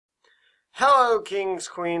Hello, kings,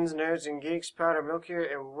 queens, nerds, and geeks. Powder Milk here,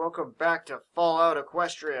 and welcome back to Fallout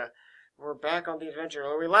Equestria. We're back on the adventure.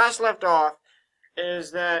 Where we last left off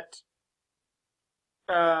is that,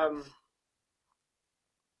 I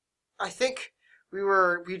think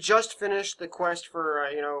we just finished the quest for,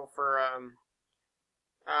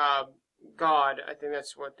 God. I think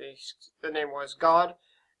that's what the name was, God.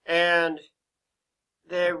 And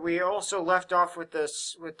then we also left off with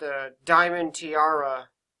the Diamond Tiara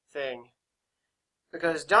thing.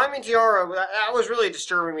 Because Diamond Tiara, that was really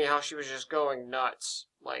disturbing me how she was just going nuts.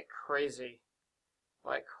 Like crazy.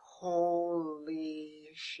 Like,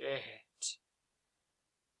 holy shit.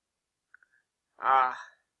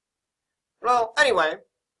 Well, anyway,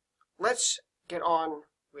 let's get on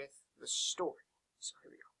with the story. So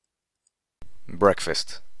here we go.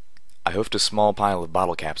 Breakfast. I hoofed a small pile of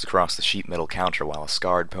bottle caps across the sheet metal counter while a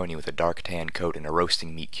scarred pony with a dark tan coat and a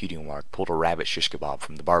roasting meat cutie mark pulled a rabbit shish kebab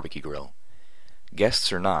from the barbecue grill.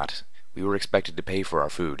 Guests or not, we were expected to pay for our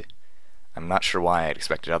food. I'm not sure why I'd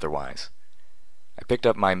expected otherwise. I picked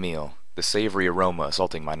up my meal, the savory aroma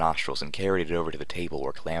assaulting my nostrils, and carried it over to the table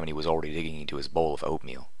where Calamity was already digging into his bowl of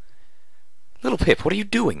oatmeal. "Little Pip, what are you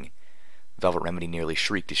doing?" Velvet Remedy nearly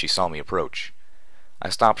shrieked as she saw me approach. I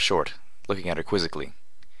stopped short, looking at her quizzically.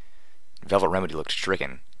 Velvet Remedy looked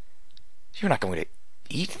stricken. "You're not going to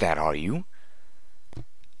eat that, are you?"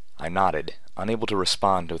 I nodded, unable to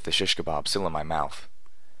respond with the shish kebab still in my mouth.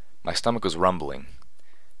 My stomach was rumbling.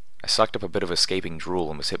 I sucked up a bit of escaping drool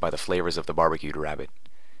and was hit by the flavors of the barbecued rabbit.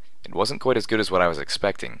 It wasn't quite as good as what I was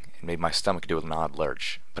expecting. It made my stomach do an odd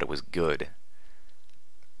lurch, but it was good.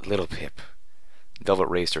 "Little Pip." Velvet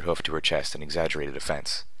raised her hoof to her chest in exaggerated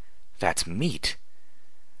offense. "That's meat."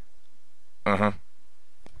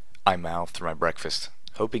 I mouthed through my breakfast,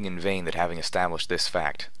 hoping in vain that having established this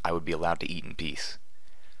fact, I would be allowed to eat in peace.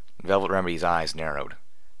 Velvet Remedy's eyes narrowed.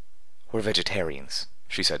 "We're vegetarians,"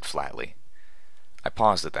 she said flatly. I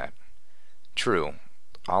paused at that. True,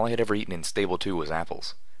 all I had ever eaten in Stable 2 was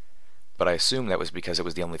apples. But I assumed that was because it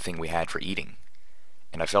was the only thing we had for eating,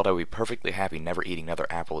 and I felt I would be perfectly happy never eating another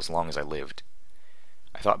apple as long as I lived.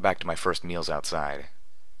 I thought back to my first meals outside,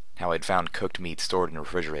 how I'd found cooked meat stored in a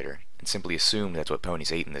refrigerator, and simply assumed that's what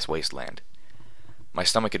ponies ate in this wasteland. My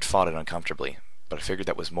stomach had fought it uncomfortably, but I figured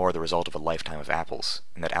that was more the result of a lifetime of apples,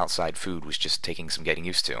 and that outside food was just taking some getting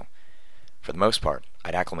used to. For the most part,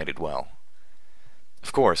 I'd acclimated well.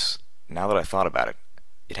 Of course, now that I thought about it,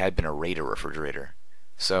 it had been a Raider refrigerator,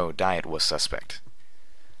 so diet was suspect.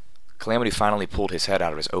 Calamity finally pulled his head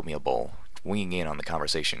out of his oatmeal bowl, winging in on the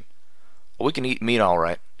conversation. "Well, we can eat meat all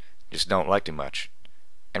right, just don't like too much,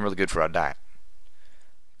 and really good for our diet."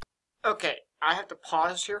 Okay, I have to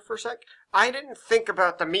pause here for a sec. I didn't think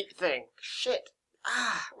about the meat thing. Shit.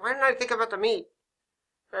 Why didn't I think about the meat?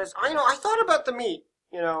 Because I thought about the meat.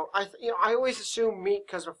 I always assume meat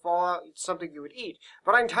because of Fallout, it's something you would eat.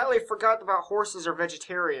 But I entirely forgot about horses or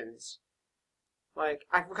vegetarians. Like,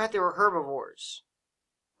 I forgot they were herbivores.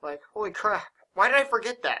 Like, holy crap. Why did I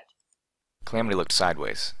forget that? Calamity looked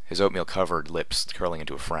sideways, his oatmeal-covered lips curling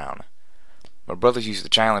into a frown. "My brothers used to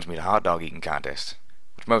challenge me to hot dog eating contest,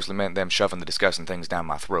 which mostly meant them shoving the disgusting things down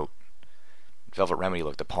my throat." Velvet Remedy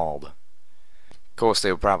looked appalled. "Of course,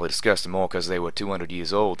 they were probably disgusting more because they were 200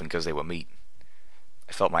 years old than because they were meat."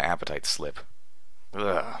 I felt my appetite slip.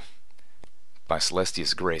 Ugh. By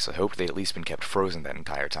Celestia's grace, I hoped they'd at least been kept frozen that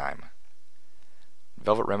entire time.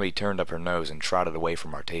 Velvet Remedy turned up her nose and trotted away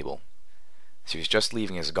from our table. She was just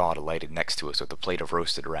leaving as God alighted next to us with a plate of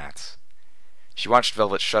roasted rats. She watched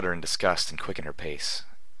Velvet shudder in disgust and quicken her pace.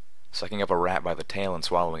 Sucking up a rat by the tail and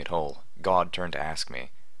swallowing it whole, God turned to ask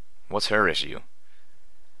me, "What's her issue?"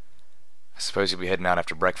 "I suppose you'll be heading out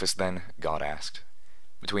after breakfast, then?" God asked.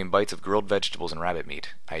 Between bites of grilled vegetables and rabbit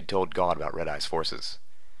meat, I had told God about Red Eye's forces.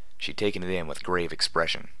 She'd taken it in with grave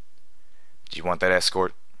expression. "Did you want that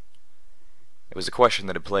escort?" It was a question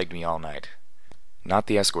that had plagued me all night. Not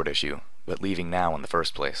the escort issue, but leaving now in the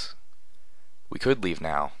first place. We could leave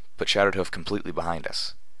now, put Shattered Hoof completely behind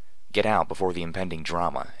us. Get out before the impending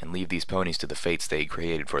drama, and leave these ponies to the fates they had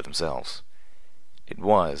created for themselves. It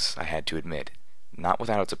was, I had to admit, not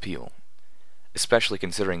without its appeal, especially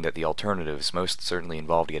considering that the alternatives most certainly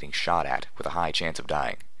involved getting shot at with a high chance of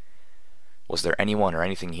dying. Was there anyone or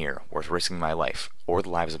anything here worth risking my life, or the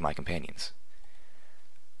lives of my companions?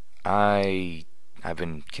 I've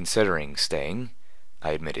been considering staying,"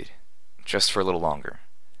 I admitted, "just for a little longer."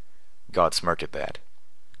 God smirked at that.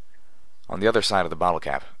 On the other side of the bottle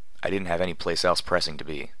cap, I didn't have any place else pressing to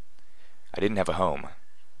be. I didn't have a home.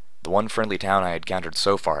 The one friendly town I had encountered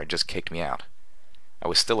so far had just kicked me out. I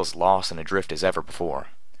was still as lost and adrift as ever before.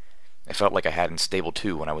 I felt like I had in Stable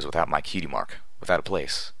 2 when I was without my cutie mark, without a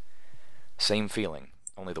place. Same feeling,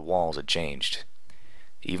 only the walls had changed.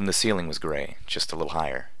 Even the ceiling was gray, just a little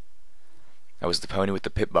higher. I was the pony with the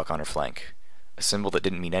pip buck on her flank, a symbol that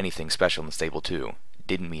didn't mean anything special in the stable too,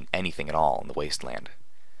 didn't mean anything at all in the wasteland.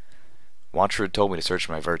 Watcher had told me to search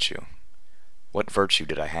for my virtue. What virtue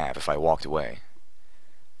did I have if I walked away?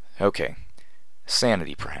 Okay,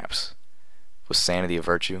 sanity perhaps. Was sanity a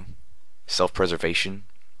virtue? Self-preservation?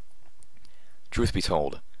 Truth be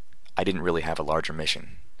told, I didn't really have a larger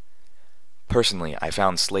mission. Personally, I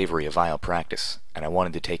found slavery a vile practice, and I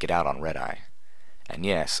wanted to take it out on Red-Eye. And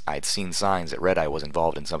yes, I'd seen signs that Red-Eye was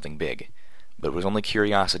involved in something big, but it was only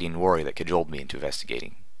curiosity and worry that cajoled me into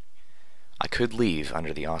investigating. I could leave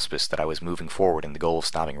under the auspice that I was moving forward in the goal of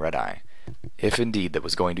stopping Red-Eye, if indeed that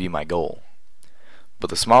was going to be my goal. But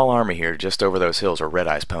the small army here just over those hills are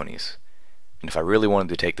Red-Eye's ponies, and if I really wanted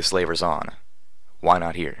to take the slavers on, why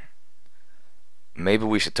not here? Maybe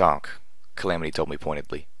we should talk, Calamity told me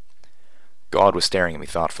pointedly. God was staring at me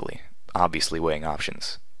thoughtfully, obviously weighing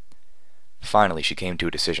options. Finally, she came to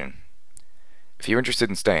a decision. If you're interested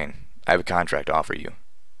in staying, I have a contract to offer you.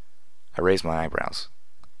 I raised my eyebrows.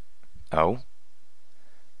 Oh?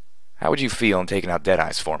 How would you feel in taking out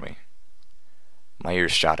Deadeye's for me? My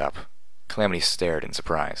ears shot up. Calamity stared in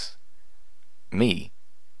surprise. Me?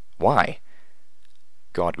 Why?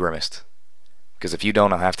 God grimaced. Because if you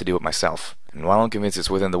don't, I'll have to do it myself. And while I'm convinced it's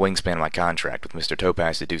within the wingspan of my contract with Mr.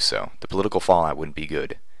 Topaz to do so, the political fallout wouldn't be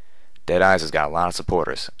good. Deadeye's has got a lot of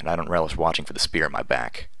supporters, and I don't relish watching for the spear in my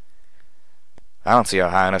back. I don't see how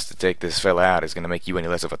high enough to take this fella out is going to make you any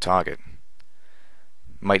less of a target.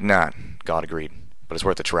 Might not, God agreed, but it's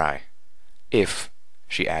worth a try. If,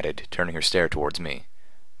 she added, turning her stare towards me,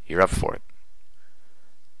 you're up for it.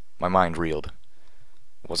 My mind reeled.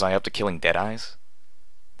 Was I up to killing Deadeye's?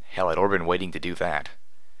 Hell, I'd already been waiting to do that.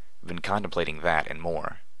 I'd been contemplating that and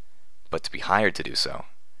more. But to be hired to do so.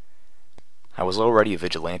 I was already a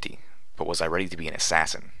vigilante, but was I ready to be an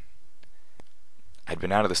assassin? I'd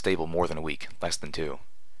been out of the stable more than a week, less than 2.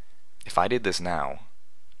 If I did this now,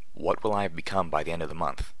 what will I have become by the end of the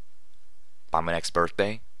month? By my next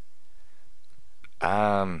birthday?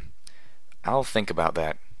 I'll think about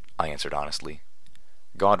that, I answered honestly.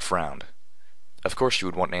 God frowned. Of course she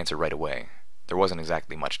would want an answer right away. There wasn't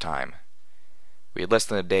exactly much time. We had less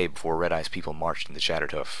than a day before Red-Eye's people marched into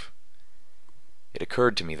Shattertooth. It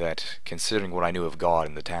occurred to me that, considering what I knew of God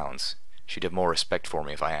and the towns, she'd have more respect for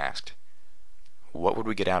me if I asked. What would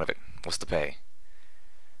we get out of it? What's the pay?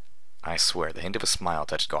 I swear, the hint of a smile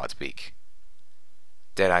touched God's beak.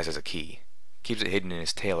 Deadeye's has a key. Keeps it hidden in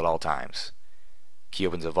his tail at all times. Key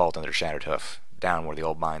opens a vault under Shattertooth, down where the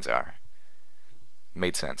old mines are.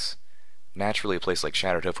 Made sense. Naturally, a place like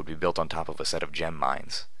Shattertooth would be built on top of a set of gem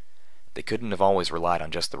mines. They couldn't have always relied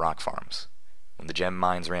on just the rock farms. When the gem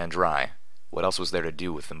mines ran dry, what else was there to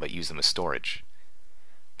do with them but use them as storage?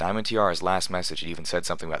 Diamond Tiara's last message had even said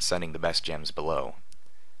something about sending the best gems below.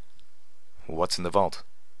 What's in the vault?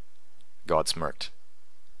 God smirked.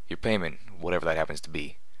 Your payment, whatever that happens to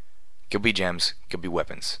be. Could be gems, could be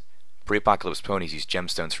weapons. Pre-apocalypse ponies used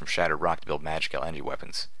gemstones from shattered rock to build magical energy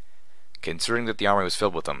weapons. Considering that the armory was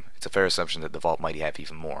filled with them, it's a fair assumption that the vault might have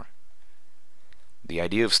even more. The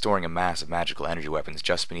idea of storing a mass of magical energy weapons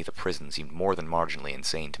just beneath a prison seemed more than marginally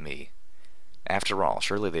insane to me. After all,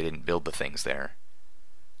 surely they didn't build the things there.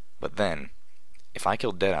 But then, if I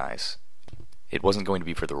killed Deadeye's, it wasn't going to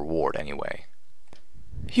be for the reward anyway.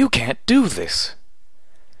 You can't do this!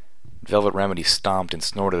 Velvet Remedy stomped and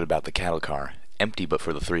snorted about the cattle car, empty but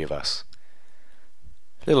for the 3 of us.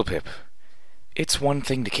 Little Pip, it's one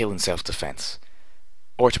thing to kill in self-defense,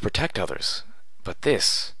 or to protect others, but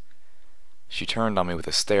this... She turned on me with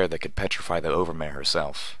a stare that could petrify the overmare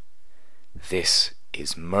herself. This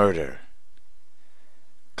is murder.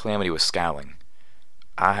 Calamity was scowling.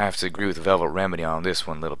 I have to agree with Velvet Remedy on this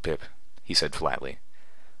one, Little Pip, he said flatly.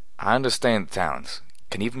 I understand the towns,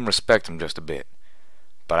 can even respect them just a bit,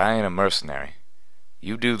 but I ain't a mercenary.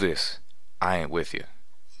 You do this, I ain't with you.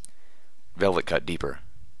 Velvet cut deeper.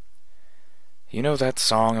 You know that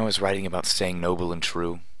song I was writing about staying noble and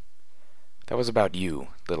true? That was about you,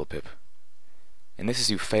 Little Pip. And this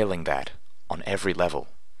is you failing that, on every level.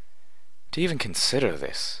 To even consider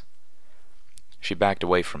this. She backed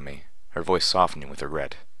away from me, her voice softening with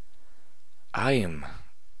regret. I am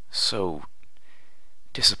so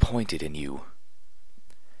disappointed in you.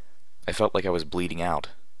 I felt like I was bleeding out,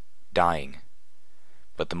 dying.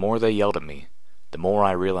 But the more they yelled at me, the more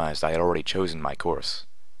I realized I had already chosen my course.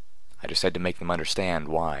 I just had to make them understand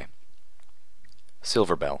why.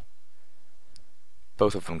 Silverbell.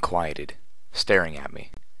 Both of them quieted, staring at me.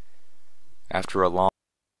 After a long...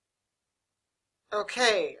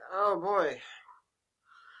 Okay, oh boy.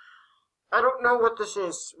 I don't know what this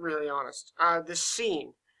is, really honest. This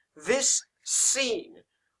scene,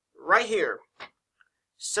 right here,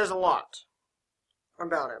 says a lot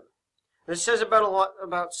about him. It says about a lot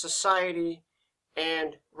about society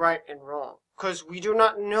and right and wrong. Because we do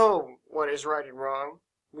not know what is right and wrong.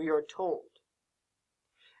 We are told.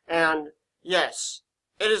 And, yes,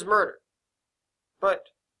 it is murder. But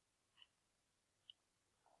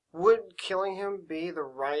would killing him be the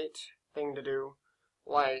right thing to do?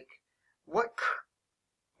 Like, what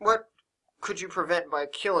could you prevent by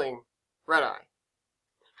killing Red Eye?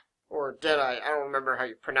 Or Deadeye, I don't remember how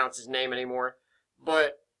you pronounce his name anymore.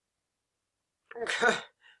 But,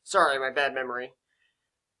 sorry, my bad memory.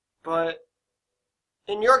 But,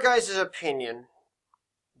 in your guys' opinion,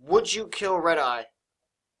 would you kill Red Eye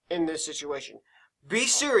in this situation? Be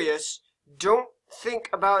serious. Don't think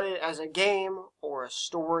about it as a game or a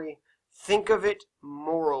story. Think of it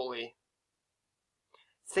morally.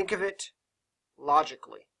 Think of it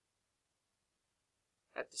logically.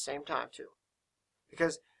 At the same time, too.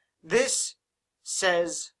 Because this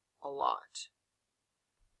says a lot.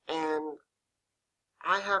 And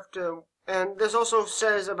and this also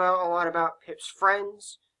says a lot about Pip's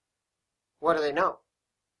friends. What do they know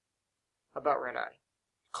about Red Eye?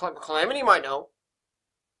 Calamity might know.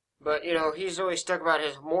 But, he's always stuck about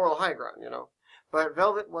his moral high ground, But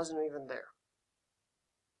Velvet wasn't even there.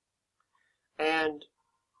 And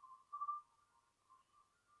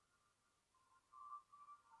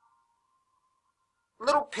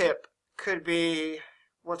little Pip could be,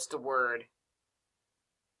 what's the word?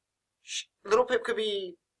 Little Pip could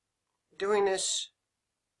be doing this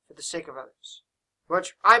for the sake of others.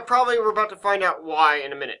 Which I probably were about to find out why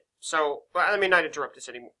in a minute. So, let me not interrupt this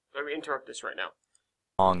anymore. Let me interrupt this right now.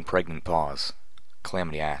 Long, pregnant pause.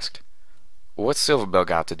 Calamity asked, "What's Silverbell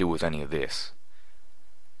got to do with any of this?"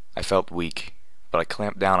 I felt weak, but I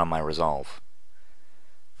clamped down on my resolve.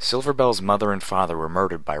 Silverbell's mother and father were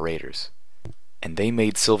murdered by raiders, and they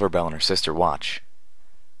made Silverbell and her sister watch.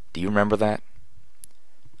 Do you remember that?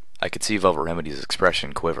 I could see Velvet Remedy's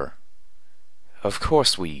expression quiver. Of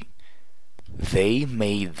course They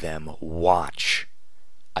made them watch.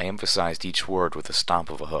 I emphasized each word with a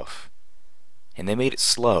stomp of a hoof. And they made it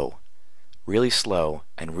slow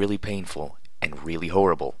and really painful and really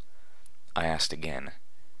horrible. I asked again,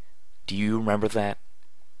 "Do you remember that?"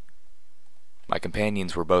 My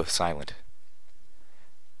companions were both silent.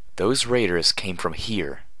 "Those raiders came from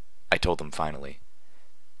here," I told them finally,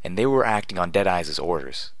 "and they were acting on Deadeye's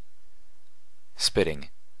orders." Spitting,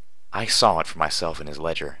 I saw it for myself in his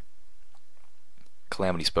ledger.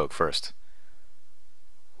 Calamity spoke first.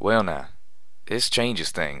 "Well now, this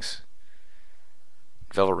changes things."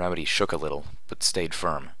 Velvet Remedy shook a little, but stayed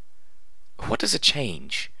firm. "What does it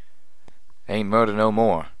change?" "Ain't murder no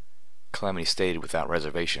more," Calamity stated without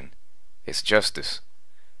reservation. "It's justice."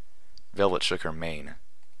 Velvet shook her mane.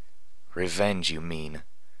 "Revenge, you mean?"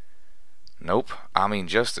 "Nope, I mean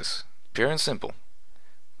justice. Pure and simple."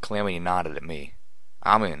 Calamity nodded at me.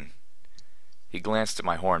 "I'm in." He glanced at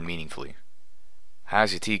my horn meaningfully.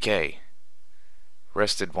 "How's your TK?"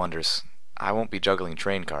 "Rested wonders. I won't be juggling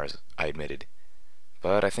train cars," I admitted.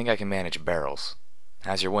 "But I think I can manage barrels.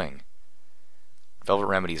 How's your wing?" Velvet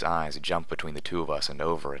Remedy's eyes jumped between the two of us and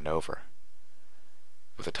over and over.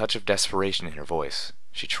 With a touch of desperation in her voice,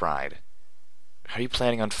 she tried. "Are you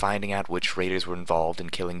planning on finding out which raiders were involved in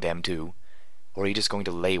killing them too? Or are you just going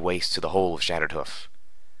to lay waste to the whole of Shattered Hoof?"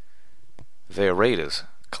 "They're raiders,"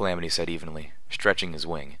 Calamity said evenly, stretching his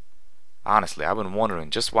wing. "Honestly, I've been wondering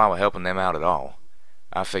just why we're helping them out at all.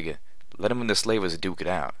 I figure, let them and the slavers duke it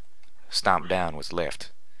out. Stomp down what's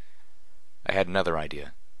left." I had another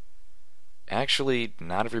idea. Actually,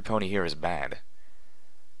 not every pony here is bad.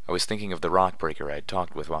 I was thinking of the rockbreaker I had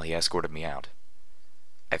talked with while he escorted me out.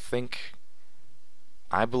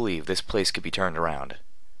 I believe this place could be turned around.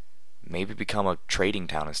 Maybe become a trading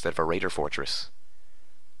town instead of a raider fortress.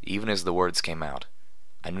 Even as the words came out,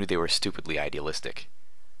 I knew they were stupidly idealistic.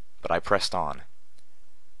 But I pressed on.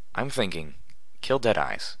 I'm thinking, kill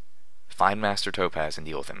Deadeyes, find Master Topaz and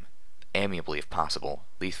deal with him. Amiably if possible,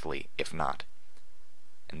 lethally if not.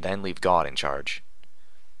 And then leave God in charge.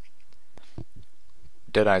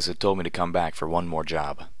 Deadeyes had told me to come back for one more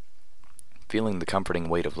job. Feeling the comforting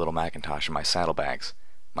weight of little Macintosh in my saddlebags,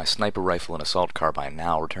 my sniper rifle and assault carbine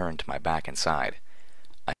now returned to my back and side.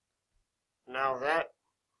 Now that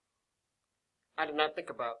I did not think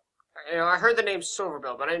about. I heard the name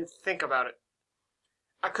Silverbell, but I didn't think about it.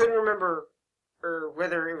 I couldn't remember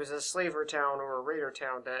whether it was a slaver town or a raider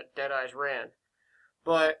town that Deadeyes ran.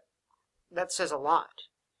 But that says a lot.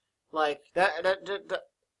 Like,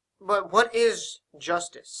 but what is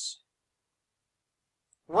justice?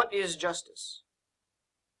 What is justice?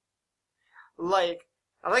 Like,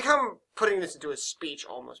 I like how I'm putting this into a speech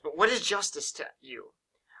almost, but what is justice to you?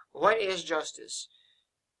 What is justice?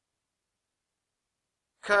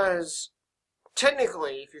 Because,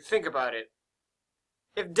 technically, if you think about it,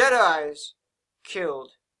 if Deadeyes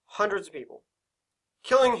killed hundreds of people,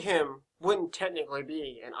 killing him wouldn't technically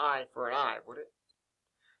be an eye for an eye, would it?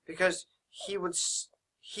 Because he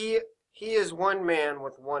is one man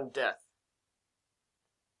with one death.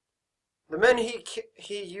 The men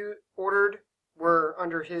he ordered were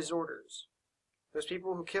under his orders. Those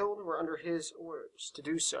people who killed were under his orders to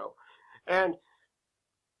do so. And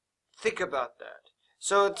think about that.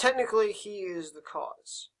 So technically he is the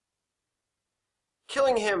cause.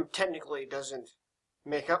 Killing him technically doesn't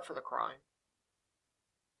make up for the crime.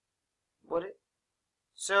 Would it?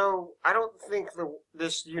 So I don't think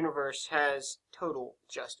this universe has total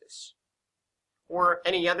justice. Or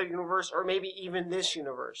any other universe, or maybe even this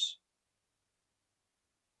universe.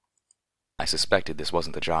 I suspected this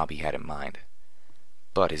wasn't the job he had in mind,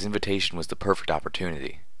 but his invitation was the perfect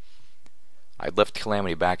opportunity. I'd left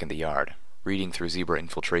Calamity back in the yard, reading through zebra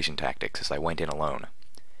infiltration tactics as I went in alone.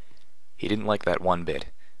 He didn't like that one bit,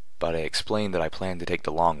 but I explained that I planned to take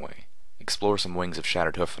the long way, explore some wings of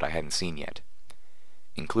Shattered Hoof that I hadn't seen yet,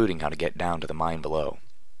 including how to get down to the mine below.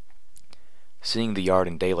 Seeing the yard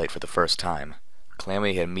in daylight for the first time,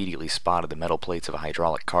 Calamity had immediately spotted the metal plates of a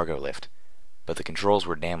hydraulic cargo lift, but the controls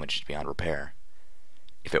were damaged beyond repair.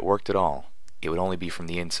 If it worked at all, it would only be from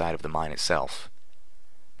the inside of the mine itself.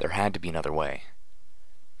 There had to be another way.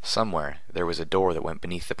 Somewhere there was a door that went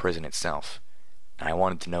beneath the prison itself, and I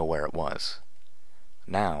wanted to know where it was.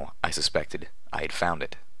 Now, I suspected, I had found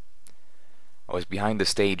it. I was behind the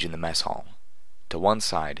stage in the mess hall. To one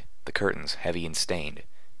side, the curtains, heavy and stained,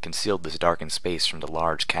 concealed this darkened space from the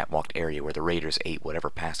large catwalked area where the raiders ate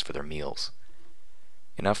whatever passed for their meals.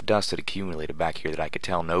 Enough dust had accumulated back here that I could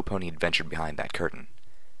tell no pony had ventured behind that curtain.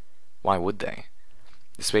 Why would they?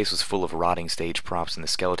 The space was full of rotting stage props and the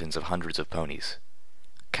skeletons of hundreds of ponies.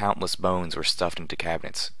 Countless bones were stuffed into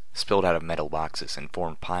cabinets, spilled out of metal boxes, and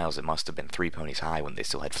formed piles that must have been 3 ponies high when they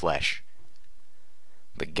still had flesh.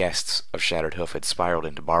 The guests of Shattered Hoof had spiraled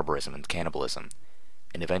into barbarism and cannibalism,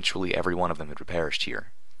 and eventually every one of them had perished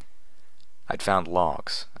here. I'd found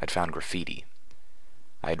logs, I'd found graffiti.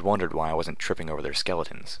 I had wondered why I wasn't tripping over their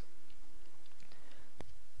skeletons.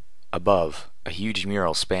 Above, a huge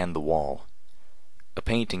mural spanned the wall. A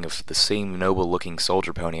painting of the same noble-looking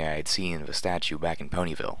soldier pony I had seen of a statue back in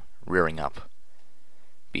Ponyville, rearing up.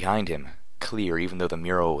 Behind him, clear even though the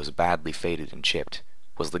mural was badly faded and chipped,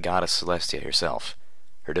 was the goddess Celestia herself,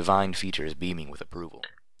 her divine features beaming with approval.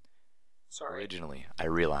 Originally, I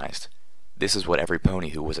realized, this is what every pony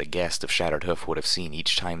who was a guest of Shattered Hoof would have seen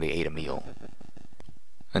each time they ate a meal.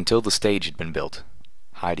 Until the stage had been built,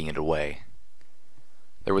 hiding it away.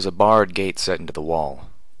 There was a barred gate set into the wall,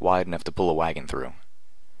 wide enough to pull a wagon through.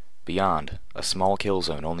 Beyond, a small kill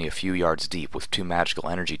zone only a few yards deep with 2 magical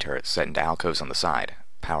energy turrets set into alcoves on the side,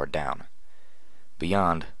 powered down.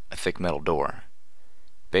 Beyond, a thick metal door.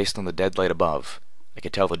 Based on the dead light above, I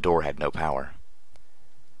could tell the door had no power.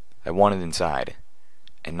 I wanted inside,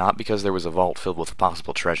 and not because there was a vault filled with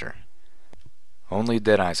possible treasure. Only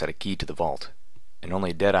Deadeyes had a key to the vault, and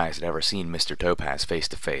only Deadeyes had ever seen Mr. Topaz face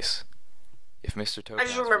to face. If Mr. Topaz I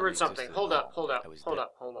just remembered something. Hold up.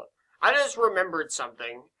 I just remembered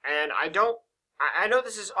something, and I know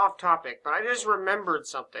this is off topic, but I just remembered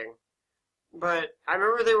something. But I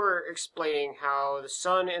remember they were explaining how the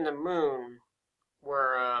sun and the moon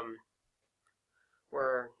were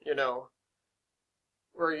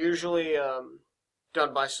usually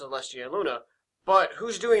done by Celestia and Luna. But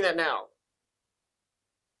who's doing that now?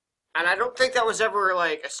 And I don't think that was ever,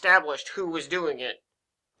 like, established who was doing it.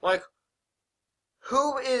 Like,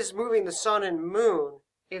 who is moving the sun and moon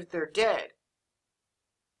if they're dead?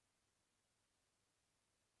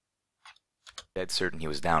 Dead certain he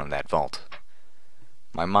was down in that vault.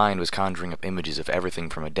 My mind was conjuring up images of everything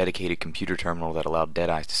from a dedicated computer terminal that allowed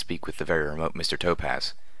Deadeyes to speak with the very remote Mr.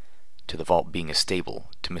 Topaz, to the vault being a stable,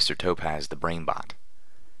 to Mr. Topaz the brainbot.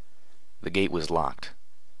 The gate was locked.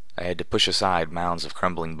 I had to push aside mounds of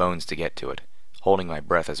crumbling bones to get to it, holding my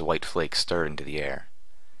breath as white flakes stirred into the air.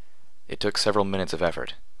 It took several minutes of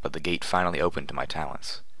effort, but the gate finally opened to my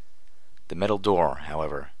talents. The metal door,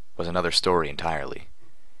 however, was another story entirely.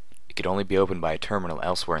 It could only be opened by a terminal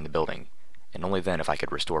elsewhere in the building, and only then if I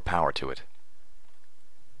could restore power to it.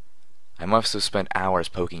 I must have spent hours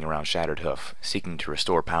poking around Shattered Hoof, seeking to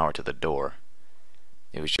restore power to the door.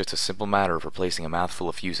 It was just a simple matter of replacing a mouthful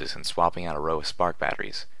of fuses and swapping out a row of spark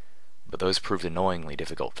batteries, but those proved annoyingly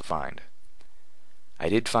difficult to find. I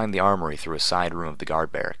did find the armory through a side room of the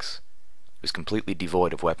guard barracks. It was completely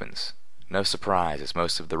devoid of weapons. No surprise, as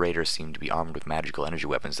most of the raiders seemed to be armed with magical energy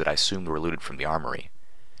weapons that I assumed were looted from the armory.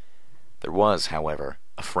 There was, however,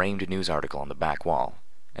 a framed news article on the back wall,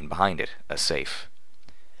 and behind it, a safe.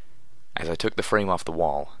 As I took the frame off the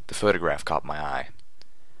wall, the photograph caught my eye.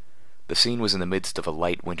 The scene was in the midst of a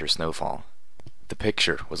light winter snowfall. The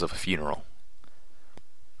picture was of a funeral.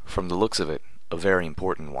 From the looks of it, a very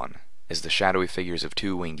important one, as the shadowy figures of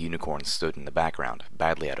two winged unicorns stood in the background,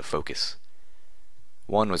 badly out of focus.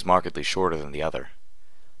 One was markedly shorter than the other.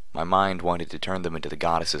 My mind wanted to turn them into the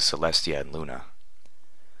goddesses Celestia and Luna.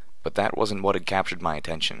 But that wasn't what had captured my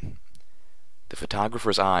attention. The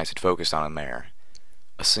photographer's eyes had focused on a mare,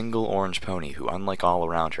 a single orange pony who, unlike all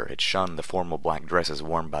around her, had shunned the formal black dresses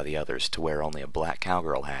worn by the others to wear only a black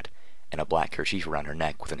cowgirl hat and a black kerchief around her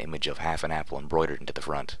neck with an image of half an apple embroidered into the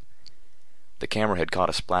front. The camera had caught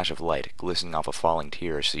a splash of light glistening off a falling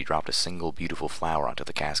tear as she dropped a single beautiful flower onto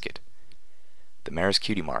the casket. The mare's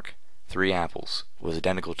cutie mark, 3 apples, was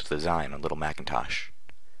identical to the design on little Macintosh.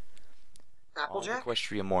 Applejack?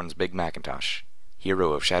 Equestria mourns Big Macintosh,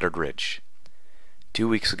 hero of Shattered Ridge. 2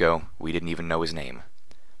 weeks ago, we didn't even know his name.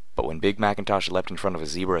 But when Big Macintosh leapt in front of a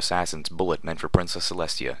zebra assassin's bullet meant for Princess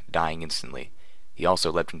Celestia, dying instantly, he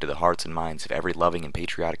also leapt into the hearts and minds of every loving and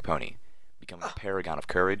patriotic pony, becoming a paragon of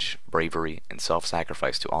courage, bravery, and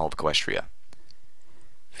self-sacrifice to all of Equestria.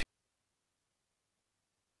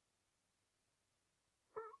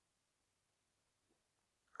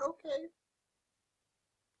 Okay.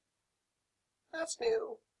 That's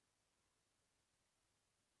new.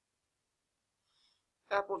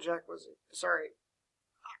 Applejack was... Sorry.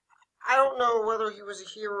 I don't know whether he was a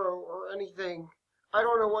hero or anything. I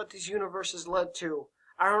don't know what these universes led to.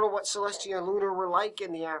 I don't know what Celestia and Luna were like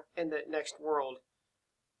in the next world.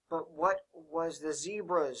 But what was the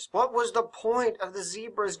zebras? What was the point of the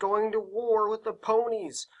zebras going to war with the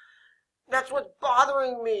ponies? That's what's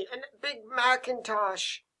bothering me. And Big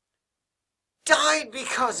Macintosh died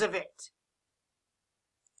because of it.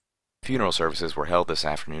 Funeral services were held this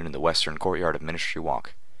afternoon in the western courtyard of Ministry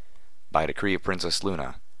Walk. By decree of Princess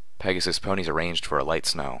Luna, Pegasus ponies arranged for a light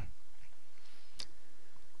snow.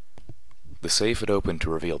 The safe had opened to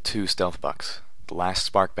reveal 2 stealth bucks, the last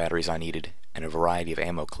spark batteries I needed, and a variety of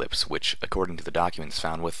ammo clips which, according to the documents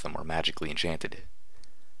found with them, were magically enchanted.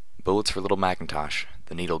 Bullets for little Macintosh,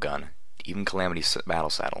 the needle gun, even Calamity's battle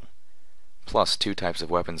saddle, plus 2 types of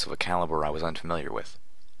weapons of a caliber I was unfamiliar with,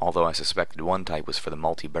 although I suspected one type was for the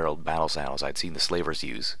multi-barreled battle saddles I'd seen the slavers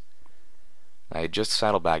use. I had just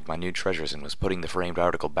saddlebagged my new treasures and was putting the framed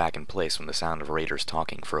article back in place when the sound of raiders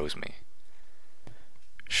talking froze me.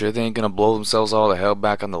 Sure they ain't gonna blow themselves all to hell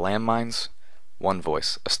back on the landmines? One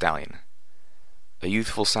voice, a stallion. A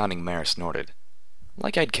youthful-sounding mare snorted.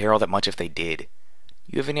 Like I'd care all that much if they did.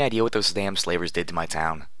 You have any idea what those damn slavers did to my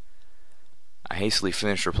town? I hastily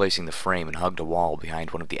finished replacing the frame and hugged a wall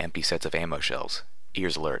behind one of the empty sets of ammo shells,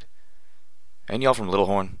 ears alert. Ain't y'all from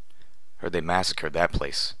Littlehorn? Heard they massacred that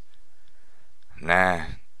place. Nah,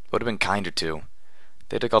 would have been kinder to.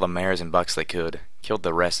 They took all the mares and bucks they could, killed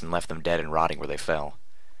the rest and left them dead and rotting where they fell.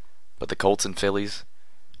 But the colts and fillies?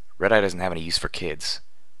 Red-Eye doesn't have any use for kids,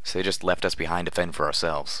 so they just left us behind to fend for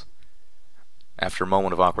ourselves. After a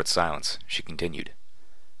moment of awkward silence, she continued.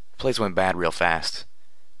 The place went bad real fast.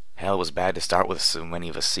 Hell, it was bad to start with so many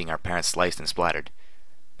of us seeing our parents sliced and splattered.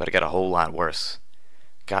 But it got a whole lot worse.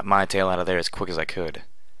 Got my tail out of there as quick as I could.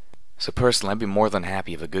 So personally, I'd be more than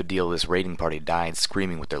happy if a good deal of this raiding party died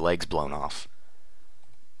screaming with their legs blown off.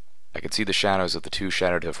 I could see the shadows of the 2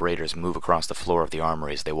 Shattered Hoof raiders move across the floor of the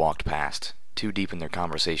armory as they walked past, too deep in their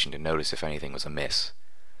conversation to notice if anything was amiss.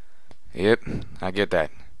 Yep, I get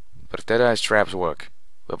that. But if Deadeye's traps work,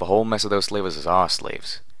 we'll have a whole mess of those slavers as our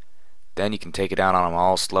slaves. Then you can take it down on 'em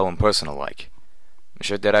all slow and personal-like. I'm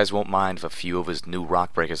sure Deadeyes won't mind if a few of his new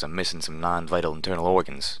rock-breakers are missing some non-vital internal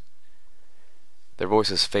organs. Their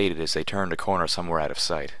voices faded as they turned a corner somewhere out of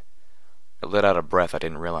sight. I let out a breath I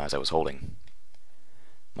didn't realize I was holding.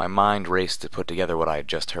 My mind raced to put together what I had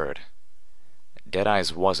just heard.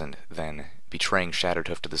 Deadeyes wasn't, then, betraying Shattered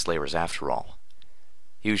Hoof to the slavers after all.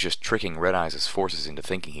 He was just tricking Red Eyes' forces into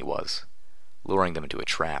thinking he was, luring them into a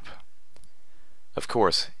trap. Of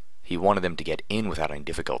course, he wanted them to get in without any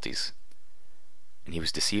difficulties. And he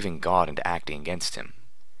was deceiving God into acting against him.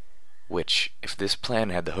 Which, if this plan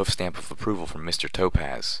had the hoof stamp of approval from Mr.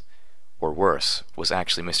 Topaz, or worse, was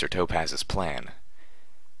actually Mr. Topaz's plan,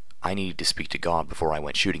 I needed to speak to God before I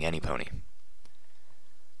went shooting any pony.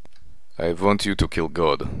 I want you to kill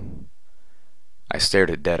God. I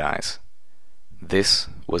stared at Deadeyes. This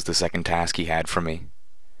was the second task he had for me.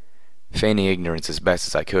 Feigning ignorance as best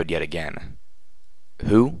as I could yet again.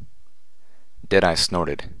 Who? Deadeye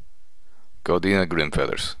snorted. Gaudina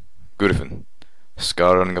Grimfeathers. Griffin.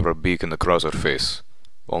 Scar running up her beak and across her face.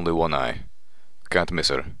 Only one eye. Can't miss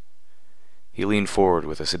her. He leaned forward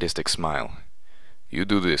with a sadistic smile. You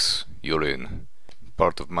do this, you're in.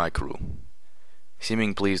 Part of my crew.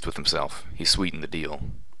 Seeming pleased with himself, he sweetened the deal.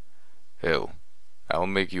 Hell, I'll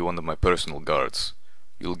make you one of my personal guards.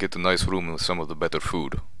 You'll get a nice room with some of the better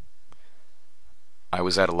food. I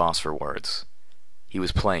was at a loss for words. He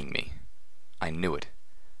was playing me. I knew it,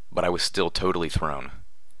 but I was still totally thrown.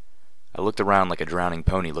 I looked around like a drowning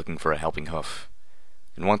pony looking for a helping hoof,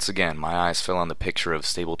 and once again my eyes fell on the picture of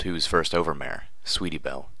Stable 2's first overmare, Sweetie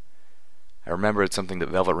Belle. I remembered something that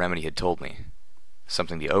Velvet Remedy had told me,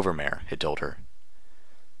 something the overmare had told her.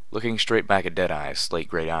 Looking straight back at Deadeye's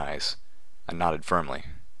slate-gray eyes, I nodded firmly.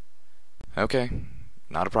 Okay,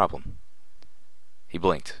 not a problem. He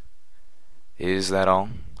blinked. Is that all?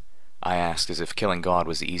 I asked, as if killing God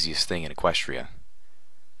was the easiest thing in Equestria.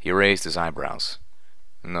 He raised his eyebrows.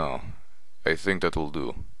 No, I think that will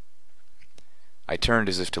do. I turned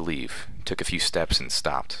as if to leave, took a few steps and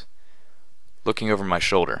stopped. Looking over my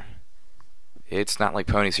shoulder. It's not like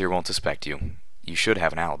ponies here won't suspect you. You should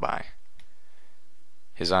have an alibi.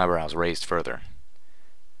 His eyebrows raised further.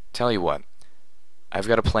 Tell you what, I've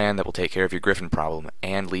got a plan that will take care of your griffin problem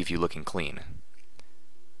and leave you looking clean.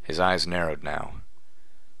 His eyes narrowed now.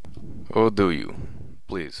 Oh, do you?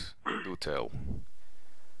 Please, do tell.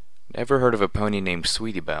 Never heard of a pony named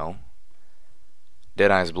Sweetie Belle?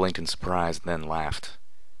 Deadeye's blinked in surprise and then laughed.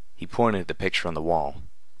 He pointed at the picture on the wall.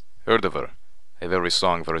 Heard of her. A very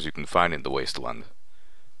songster as you can find in the wasteland.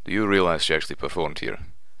 Do you realize she actually performed here?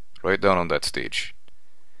 Right down on that stage.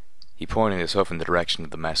 He pointed his hoof in the direction of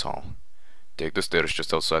the mess hall. Take the stairs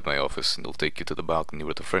just outside my office, and it'll take you to the balcony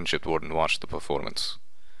where the Friendship Warden watched the performance.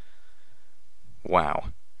 Wow.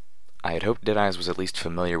 I had hoped Deadeyes was at least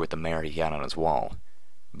familiar with the mare he had on his wall,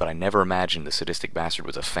 but I never imagined the sadistic bastard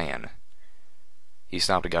was a fan. He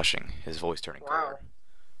stopped gushing, his voice turning colder.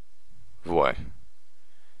 Why?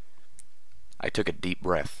 I took a deep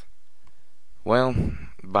breath. Well,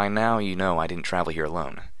 by now you know I didn't travel here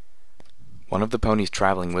alone. One of the ponies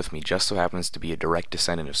traveling with me just so happens to be a direct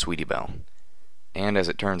descendant of Sweetie Belle. And as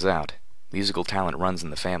it turns out, musical talent runs in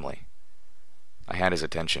the family. I had his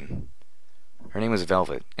attention. Her name is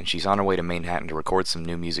Velvet, and she's on her way to Manhattan to record some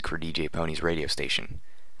new music for DJ Pony's radio station.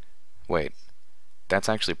 Wait, that's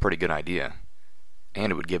actually a pretty good idea.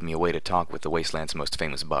 And it would give me a way to talk with the Wasteland's most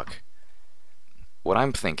famous buck. What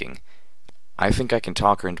I'm thinking, I think I can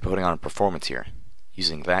talk her into putting on a performance here,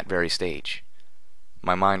 using that very stage.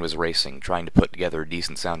 My mind was racing, trying to put together a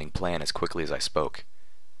decent-sounding plan as quickly as I spoke.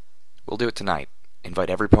 We'll do it tonight. Invite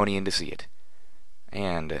every pony in to see it.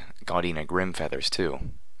 And Gaudina Grimfeathers, too.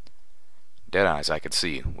 Deadeyes, I could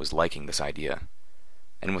see, was liking this idea.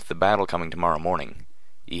 And with the battle coming tomorrow morning,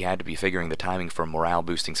 he had to be figuring the timing for a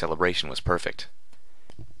morale-boosting celebration was perfect.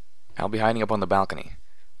 I'll be hiding up on the balcony.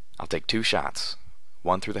 I'll take 2 shots,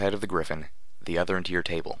 one through the head of the griffin, the other into your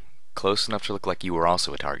table, close enough to look like you were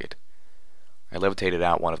also a target. I levitated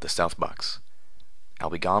out one of the stealth bucks. I'll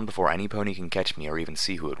be gone before any pony can catch me or even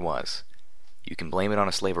see who it was. You can blame it on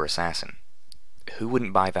a slaver assassin. Who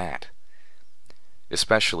wouldn't buy that?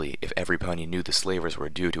 Especially if every pony knew the slavers were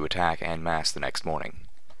due to attack en masse the next morning.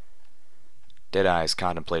 Deadeyes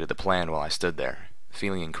contemplated the plan while I stood there,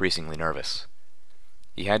 feeling increasingly nervous.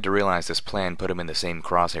 He had to realize this plan put him in the same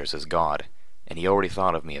crosshairs as God, and he already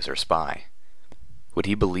thought of me as her spy. Would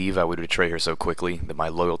he believe I would betray her so quickly that my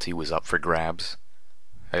loyalty was up for grabs?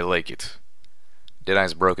 I like it.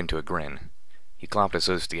 Deadeyes broke into a grin. He clapped his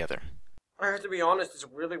hooves together. I have to be honest, it's a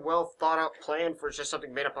really well thought out plan for just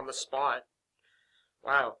something made up on the spot.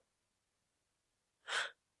 Wow.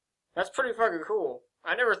 That's pretty fucking cool.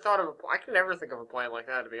 I could never think of a plan like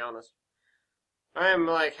that, to be honest. I am,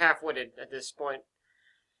 like, half-witted at this point.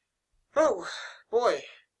 Oh, boy.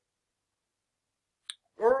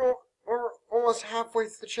 We're almost halfway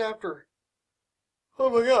through the chapter. Oh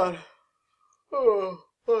my god. Oh,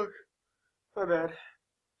 fuck. My bad.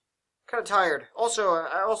 Kind of tired. Also,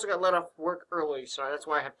 I also got let off work early, so that's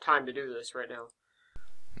why I have time to do this right now.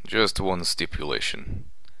 Just one stipulation.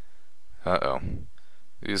 Uh-oh.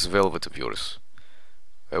 This velvet of yours.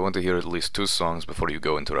 I want to hear at least 2 songs before you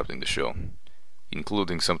go interrupting the show,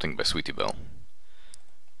 including something by Sweetie Belle.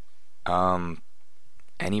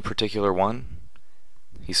 Any particular one?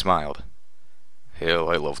 He smiled. Hell,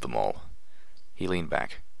 I love them all. He leaned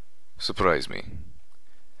back. Surprise me.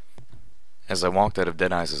 As I walked out of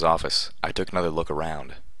Deadeyes' office, I took another look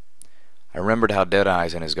around. I remembered how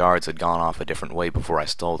Deadeyes and his guards had gone off a different way before I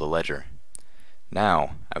stole the ledger.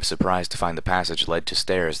 Now, I was surprised to find the passage led to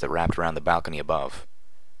stairs that wrapped around the balcony above.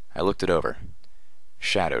 I looked it over.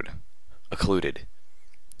 Shadowed. Occluded.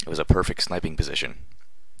 It was a perfect sniping position.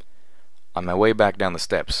 On my way back down the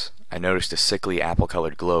steps, I noticed a sickly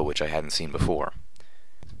apple-colored glow which I hadn't seen before.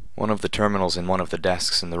 One of the terminals in one of the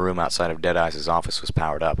desks in the room outside of Deadeye's office was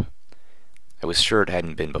powered up. I was sure it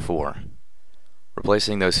hadn't been before.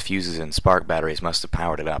 Replacing those fuses and spark batteries must have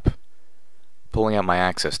powered it up. Pulling out my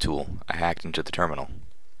access tool, I hacked into the terminal.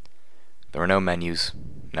 There were no menus,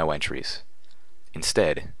 no entries.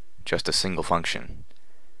 Instead, just a single function.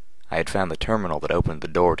 I had found the terminal that opened the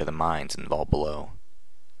door to the mines and vault below.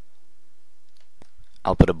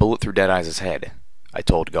 "I'll put a bullet through Deadeye's head," I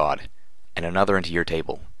told God, "and another into your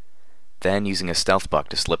table. Then, using a stealth buck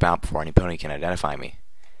to slip out before any pony can identify me.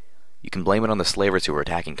 You can blame it on the slavers who are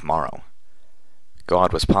attacking tomorrow."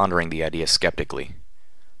 God was pondering the idea skeptically.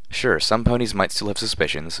 Sure, some ponies might still have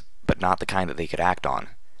suspicions, but not the kind that they could act on.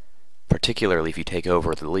 Particularly if you take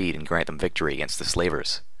over the lead and grant them victory against the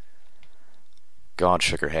slavers. God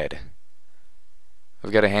shook her head.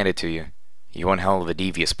 "I've got to hand it to you. You're one hell of a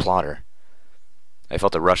devious plotter." I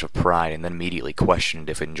felt a rush of pride and then immediately questioned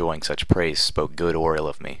if enjoying such praise spoke good or ill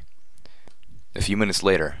of me. A few minutes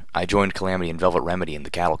later, I joined Calamity and Velvet Remedy in the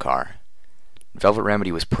cattle car. Velvet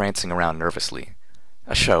Remedy was prancing around nervously.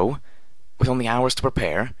 "A show? With only hours to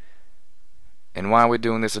prepare?" "And why are we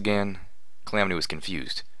doing this again?" Calamity was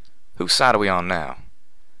confused. "Whose side are we on now?"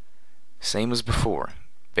 "Same as before.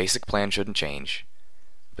 Basic plan shouldn't change.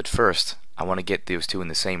 But first, I want to get those two in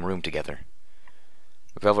the same room together."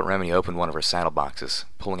 Velvet Remedy opened one of her saddle boxes,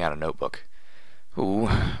 pulling out a notebook. "Ooh,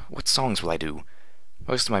 what songs will I do?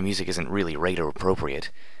 Most of my music isn't really radio appropriate.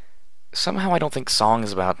 Somehow I don't think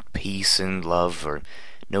songs about peace and love or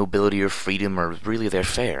nobility or freedom are really their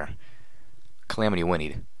fare." Calamity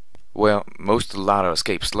whinnied. "Well, most of the lot are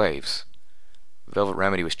escaped slaves." Velvet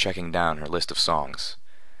Remedy was checking down her list of songs.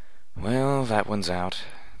 "Well, that one's out.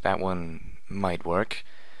 That one might work.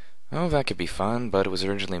 Oh, that could be fun, but it was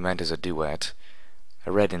originally meant as a duet. I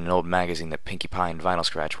read in an old magazine that Pinkie Pie and Vinyl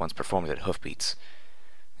Scratch once performed it at Hoofbeats.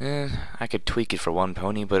 I could tweak it for one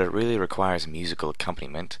pony, but it really requires musical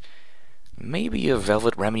accompaniment. Maybe a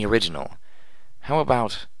Velvet Remedy original. How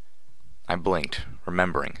about—" I blinked,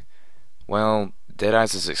 remembering. "Well,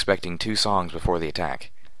 Deadeyes is expecting 2 songs before the attack.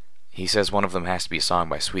 He says one of them has to be a song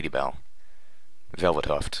by Sweetie Belle." Velvet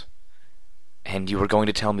huffed. "And you were going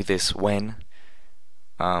to tell me this when?"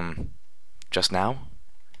 Just now?"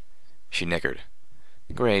 She nickered.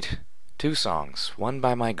 "Great. 2 songs. One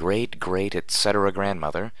by my great etc.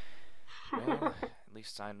 grandmother. Well, at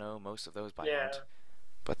least I know most of those by heart.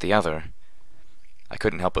 But the other—" I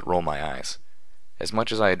couldn't help but roll my eyes. As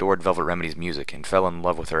much as I adored Velvet Remedy's music and fell in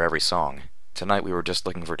love with her every song, tonight we were just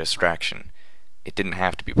looking for distraction. It didn't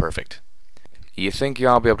have to be perfect. "You think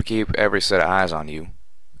y'all be able to keep every set of eyes on you?"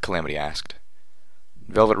 Calamity asked.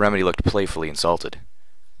 Velvet Remedy looked playfully insulted.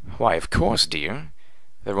 "Why, of course, dear.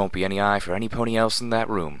 There won't be any eye for any pony else in that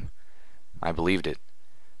room." I believed it.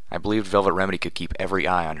 I believed Velvet Remedy could keep every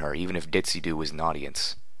eye on her, even if Ditzy-Doo was an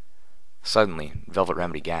audience. Suddenly, Velvet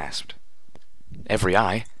Remedy gasped. "Every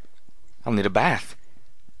eye? I'll need a bath.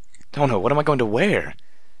 Oh no, what am I going to wear?"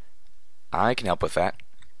 "I can help with that."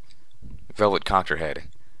 Velvet cocked her head.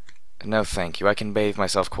 "No, thank you. I can bathe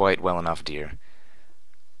myself quite well enough, dear."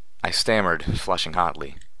 I stammered, flushing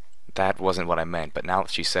hotly. That wasn't what I meant, but now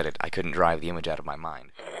that she said it, I couldn't drive the image out of my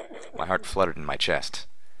mind. My heart fluttered in my chest.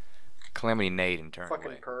 Calamity neighed and turned Fucking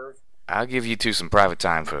away. perv. "I'll give you 2 some private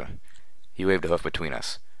time for—" He waved a hoof between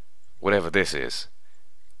us. "Whatever this is."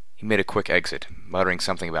 He made a quick exit, muttering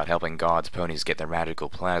something about helping God's ponies get their magical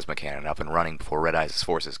plasma cannon up and running before Red Eyes'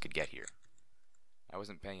 forces could get here. I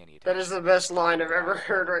wasn't paying any attention. That is the best line I've ever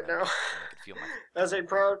heard right now. I could feel my... As a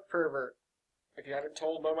proud pervert. If you haven't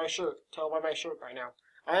told by my shirt, tell by my shirt right now.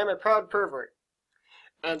 I am a proud pervert.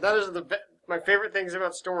 And that is my favorite things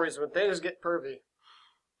about stories, when things get pervy.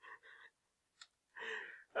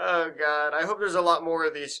 Oh god, I hope there's a lot more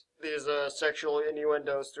of these sexual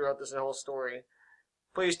innuendos throughout this whole story.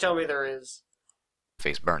 Please tell me there is.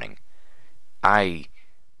 Face burning. I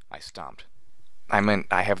stomped. "I meant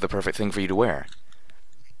I have the perfect thing for you to wear."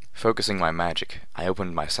 Focusing my magic, I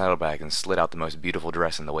opened my saddlebag and slid out the most beautiful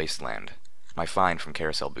dress in the wasteland. My find from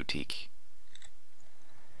Carousel Boutique.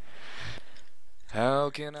 "How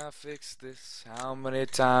can I fix this? How many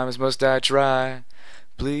times must I try?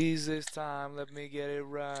 Please this time let me get it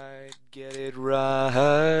right. Get it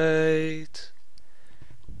right."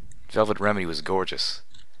 Velvet Remedy was gorgeous.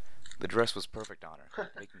 The dress was perfect on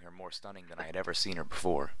her, making her more stunning than I had ever seen her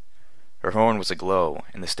before. Her horn was aglow,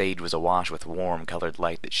 and the stage was awash with warm, colored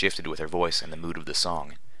light that shifted with her voice and the mood of the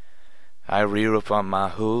song. "I rear up on my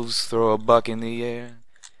hooves, throw a buck in the air.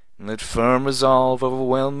 Let firm resolve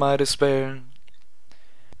overwhelm my despair.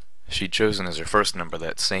 She'd chosen as her first number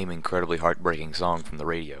that same incredibly heartbreaking song from the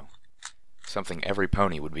radio, something every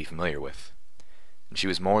pony would be familiar with, and she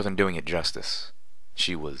was more than doing it justice.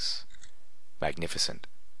 She was magnificent.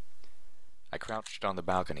 I crouched on the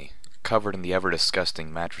balcony, covered in the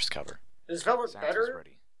ever-disgusting mattress cover. Is Velvet Sounds was better?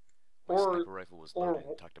 ready. My sniper rifle was loaded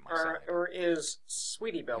and tucked in my side. Or is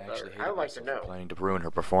Sweetie Belle I actually better? hated I would like to myself for know. planning to ruin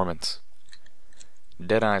her performance.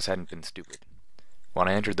 Deadeyes hadn't been stupid. When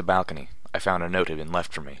I entered the balcony, I found a note had been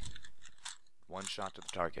left for me. One shot to the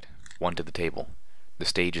target, one to the table. The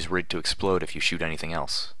stage is rigged to explode if you shoot anything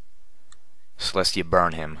else. Celestia,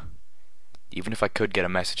 burn him. Even if I could get a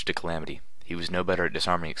message to Calamity, he was no better at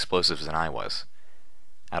disarming explosives than I was.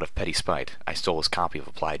 Out of petty spite, I stole his copy of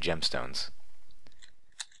Applied Gemstones.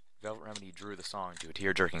 Velvet Remedy drew the song to a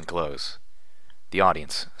tear-jerking close. The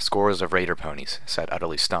audience, scores of raider ponies, sat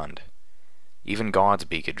utterly stunned. Even God's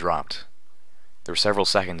beak had dropped. There were several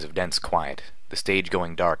seconds of dense quiet, the stage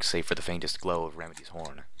going dark save for the faintest glow of Remedy's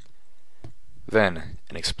horn. Then,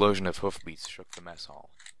 an explosion of hoofbeats shook the mess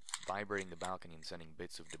hall, vibrating the balcony and sending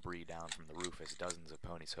bits of debris down from the roof as dozens of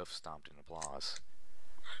ponies' hoofs stomped in applause.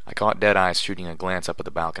 I caught Deadeyes shooting a glance up at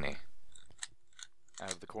the balcony.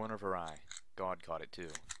 Out of the corner of her eye, God caught it too.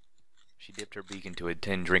 She dipped her beak into a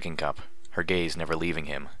tin drinking cup, her gaze never leaving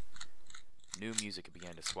him. New music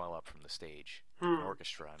began to swell up from the stage, an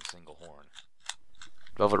orchestra and a single horn.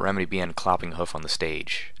 Velvet Remedy began clopping hoof on the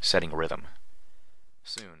stage, setting rhythm.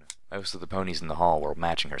 Soon, most of the ponies in the hall were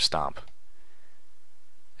matching her stomp.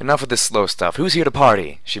 "Enough of this slow stuff. Who's here to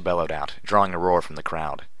party?" she bellowed out, drawing a roar from the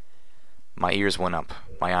crowd. My ears went up,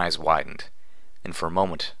 my eyes widened, and for a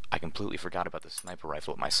moment I completely forgot about the sniper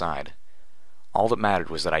rifle at my side. All that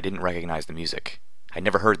mattered was that I didn't recognize the music. I'd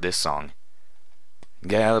never heard this song.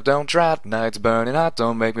 "Gallop, don't try, tonight's burning hot,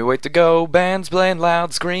 don't make me wait to go. Bands playing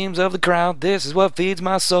loud, screams of the crowd, this is what feeds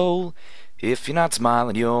my soul. If you're not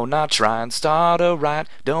smiling, you're not trying, start a riot,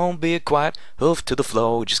 don't be quiet, hoof to the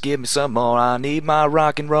floor, just give me some more, I need my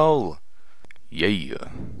rock and roll." Yeah.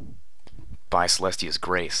 By Celestia's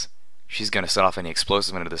grace, she's gonna set off any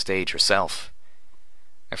explosive into the stage herself.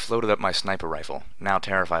 I floated up my sniper rifle, now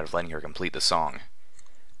terrified of letting her complete the song.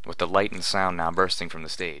 With the light and sound now bursting from the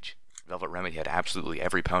stage, Velvet Remedy had absolutely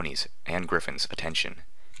every pony's, and Griffin's, attention.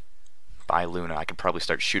 By Luna, I could probably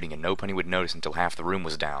start shooting and no pony would notice until half the room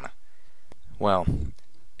was down. Well,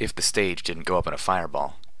 if the stage didn't go up in a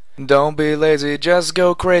fireball. "Don't be lazy, just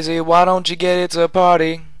go crazy, why don't you get it to a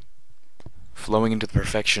party?" Flowing into the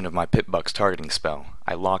perfection of my Pip-Buck's targeting spell,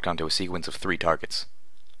 I locked onto a sequence of 3 targets.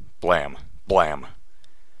 Blam, blam.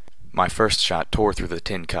 My first shot tore through the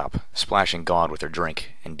tin cup, splashing God with her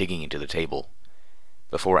drink, and digging into the table.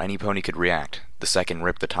 Before any pony could react, the second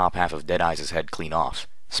ripped the top half of Deadeyes' head clean off,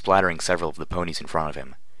 splattering several of the ponies in front of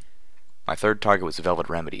him. My third target was Velvet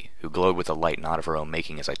Remedy, who glowed with a light not of her own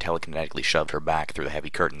making as I telekinetically shoved her back through the heavy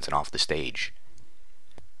curtains and off the stage.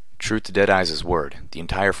 True to Deadeyes' word, the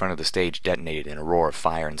entire front of the stage detonated in a roar of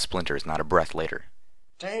fire and splinters not a breath later.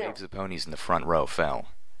 Damn. Waves of ponies in the front row fell.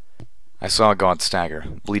 I saw God stagger,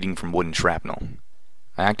 bleeding from wooden shrapnel.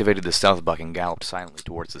 I activated the stealth buck and galloped silently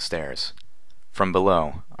towards the stairs. From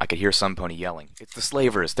below, I could hear some pony yelling, "It's the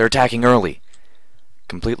slavers! They're attacking early!"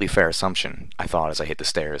 Completely fair assumption, I thought as I hit the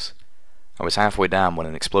stairs. I was halfway down when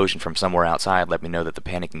an explosion from somewhere outside let me know that the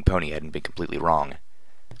panicking pony hadn't been completely wrong.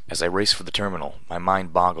 As I raced for the terminal, my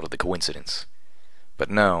mind boggled at the coincidence. But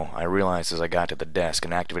no, I realized as I got to the desk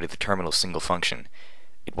and activated the terminal's single function,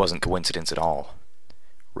 it wasn't coincidence at all.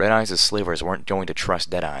 Red Eyes' slavers weren't going to trust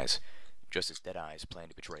Deadeyes, just as Deadeyes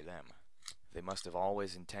planned to betray them. They must have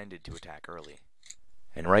always intended to attack early.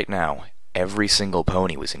 And right now, every single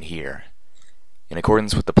pony was in here. In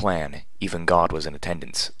accordance with the plan, even God was in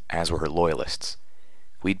attendance, as were her loyalists.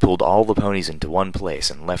 We'd pulled all the ponies into one place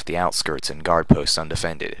and left the outskirts and guard posts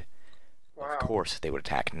undefended. Wow. Of course they would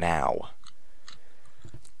attack now.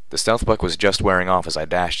 The stealth buck was just wearing off as I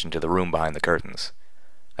dashed into the room behind the curtains.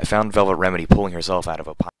 I found Velvet Remedy pulling herself out of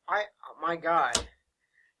a pile. My God.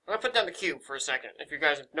 I'm gonna put down the cube for a second. If you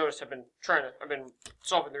guys have noticed, I've been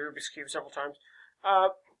solving the Rubik's Cube several times.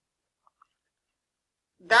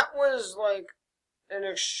 That was like an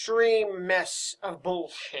extreme mess of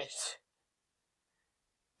bullshit.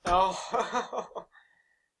 Oh,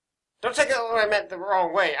 don't take it what I meant the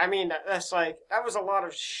wrong way. I mean, that was a lot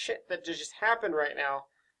of shit that just happened right now.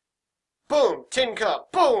 Boom, tin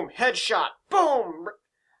cup, boom, headshot, boom,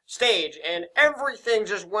 stage, and everything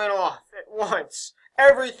just went off at once.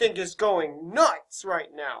 Everything is going nuts right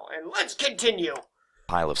now, and let's continue.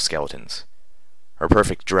 Pile of skeletons. Her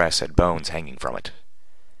perfect dress had bones hanging from it.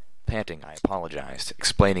 Panting, I apologized,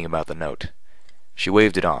 explaining about the note. She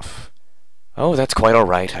waved it off. "Oh, that's quite all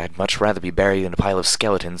right. I'd much rather be buried in a pile of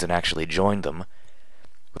skeletons than actually join them,"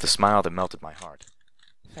 with a smile that melted my heart.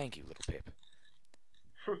 "Thank you, little Pip."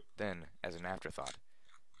 Then, as an afterthought,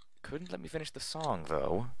 "Couldn't let me finish the song,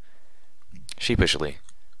 though." Sheepishly,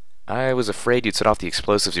 "I was afraid you'd set off the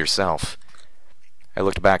explosives yourself." I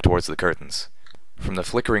looked back towards the curtains. From the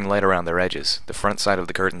flickering light around their edges, the front side of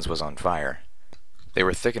the curtains was on fire. They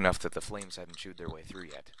were thick enough that the flames hadn't chewed their way through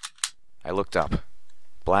yet. I looked up.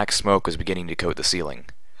 Black smoke was beginning to coat the ceiling.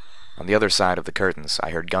 On the other side of the curtains,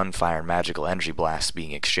 I heard gunfire and magical energy blasts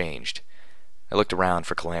being exchanged. I looked around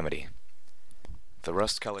for Calamity. The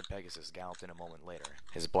rust-colored Pegasus galloped in a moment later,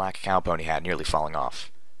 his black cowpony hat nearly falling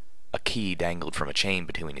off. A key dangled from a chain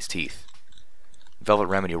between his teeth. Velvet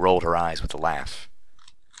Remedy rolled her eyes with a laugh.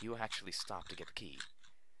 "You actually stopped to get the key."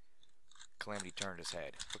 Calamity turned his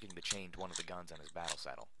head, hooking the chain to one of the guns on his battle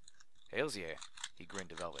saddle. "Hells yeah," he grinned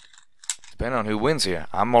to Velvet. "Depending on who wins here,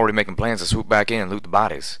 I'm already making plans to swoop back in and loot the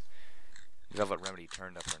bodies." Velvet Remedy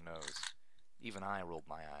turned up her nose. Even I rolled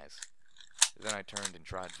my eyes. Then I turned and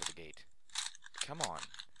trotted for the gate. "Come on."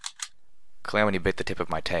 Calamity bit the tip of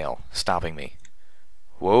my tail, stopping me.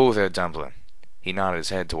 "Whoa there, Dumpling." He nodded his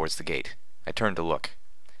head towards the gate. I turned to look.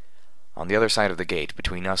 On the other side of the gate,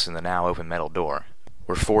 between us and the now open metal door,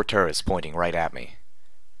 were 4 turrets pointing right at me.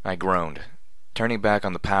 I groaned. Turning back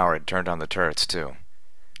on the power had turned on the turrets, too.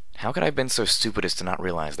 How could I have been so stupid as to not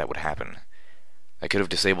realize that would happen? I could have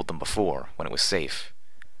disabled them before, when it was safe.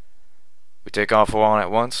 "We take off all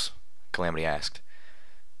at once?" Calamity asked.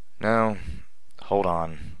 "No. Hold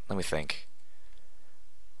on. Let me think."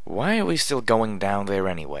 "Why are we still going down there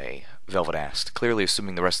anyway?" Velvet asked, clearly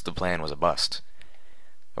assuming the rest of the plan was a bust.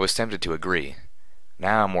 I was tempted to agree.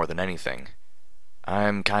 Now more than anything.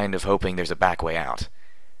 I'm kind of hoping there's a back way out.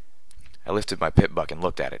 I lifted my pip buck and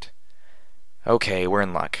looked at it. "Okay, we're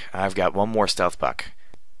in luck. I've got one more stealth buck.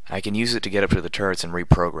 I can use it to get up to the turrets and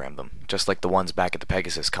reprogram them, just like the ones back at the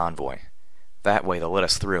Pegasus convoy. That way they'll let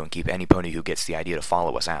us through and keep any pony who gets the idea to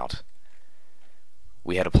follow us out."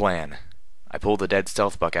 We had a plan. I pulled the dead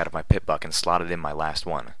stealth buck out of my pip buck and slotted in my last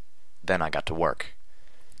one. Then I got to work.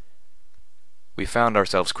 We found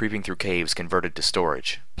ourselves creeping through caves converted to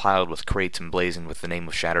storage, piled with crates emblazoned with the name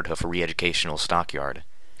of Shattered Hoof Re-Educational Stockyard.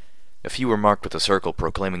 A few were marked with a circle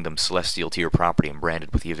proclaiming them Celestial Tier property and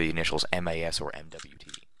branded with either the initials MAS or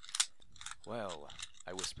MWT. "Well,"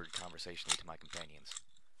 I whispered conversationally to my companions,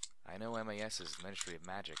 "I know MAS is the Ministry of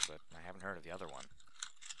Magic, but I haven't heard of the other one."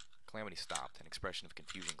 Calamity stopped, an expression of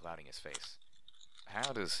confusion clouding his face.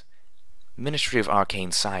 "How does—" "Ministry of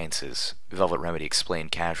Arcane Sciences," Velvet Remedy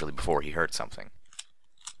explained casually before he heard something.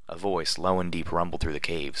 A voice, low and deep, rumbled through the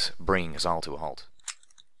caves, bringing us all to a halt.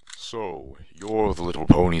 "So, you're the little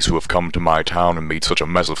ponies who have come to my town and made such a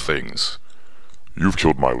mess of things. You've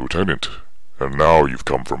killed my lieutenant, and now you've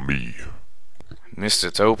come for me."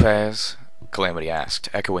 "Mr. Topaz?" Calamity asked,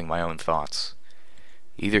 echoing my own thoughts.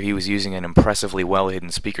 Either he was using an impressively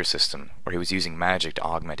well-hidden speaker system, or he was using magic to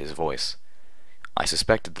augment his voice. I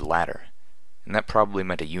suspected the latter, and that probably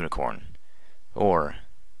meant a unicorn. Or,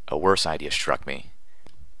 a worse idea struck me.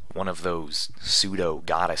 One of those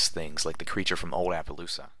pseudo-goddess things like the creature from Old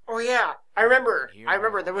Appaloosa. Oh yeah, I remember.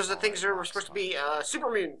 There was the things that were supposed to be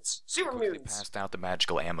super mutants. Super Quickly mutants. passed out the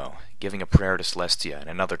magical ammo, giving a prayer to Celestia and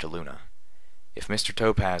another to Luna. If Mr.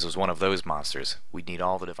 Topaz was one of those monsters, we'd need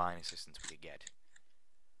all the divine assistance we could get.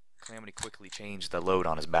 Calamity quickly changed the load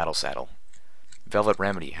on his battle saddle. Velvet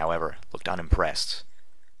Remedy, however, looked unimpressed.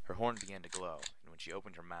 Her horn began to glow, and when she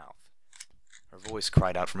opened her mouth, her voice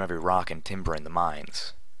cried out from every rock and timber in the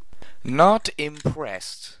mines. "Not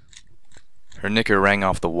impressed." Her nicker rang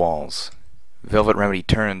off the walls. Velvet Remedy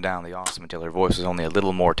turned down the awesome until her voice was only a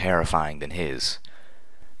little more terrifying than his.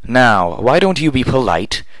 "Now, why don't you be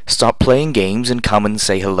polite, stop playing games, and come and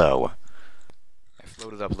say hello?" I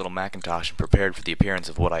floated up Little Macintosh and prepared for the appearance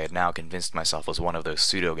of what I had now convinced myself was one of those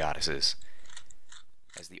pseudo-goddesses.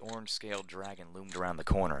 As the orange-scaled dragon loomed around the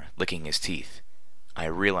corner, licking his teeth, I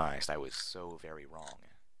realized I was so very wrong.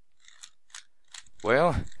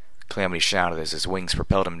 "Well," Calamity shouted as his wings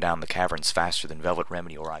propelled him down the caverns faster than Velvet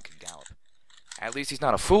Remedy or I could gallop, "at least he's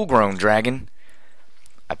not a full-grown dragon."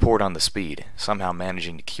 I poured on the speed, somehow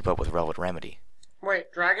managing to keep up with Velvet Remedy.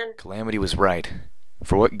 Wait, dragon? Calamity was right.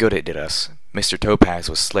 For what good it did us, Mr. Topaz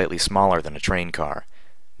was slightly smaller than a train car,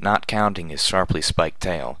 not counting his sharply spiked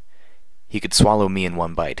tail. He could swallow me in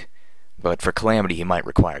one bite, but for Calamity he might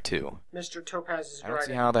require two. Mr. Topaz is I don't see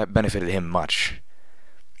dragon. how that benefited him much.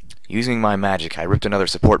 Using my magic, I ripped another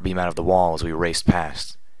support beam out of the wall as we raced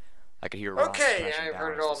past. I could hear rocks Okay, crashing I've down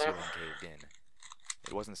heard it as all the now. ceiling caved in.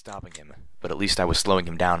 It wasn't stopping him, but at least I was slowing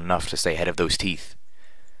him down enough to stay ahead of those teeth.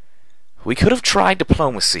 We could have tried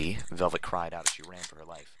diplomacy, Velvet cried out as she ran for her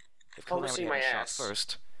life. If Diplomacy Calamity my hadn't shot ass.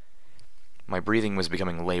 first. My breathing was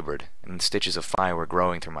becoming labored, and stitches of fire were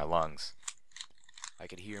growing through my lungs. I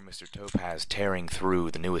could hear Mr. Topaz tearing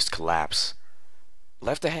through the newest collapse.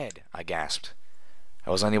 Left ahead, I gasped. I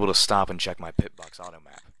was unable to stop and check my pitbox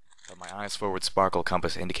automap, but my eyes forward sparkle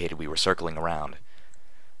compass indicated we were circling around.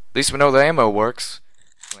 At least we know the ammo works.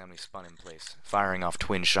 Calamity spun in place, firing off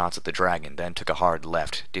twin shots at the dragon, then took a hard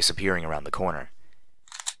left, disappearing around the corner.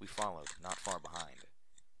 We followed, not far behind.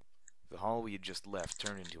 The hall we had just left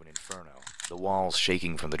turned into an inferno, the walls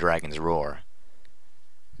shaking from the dragon's roar.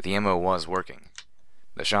 The ammo was working.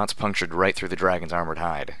 The shots punctured right through the dragon's armored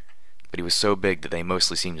hide, but he was so big that they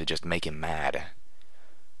mostly seemed to just make him mad.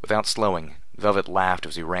 Without slowing, Velvet laughed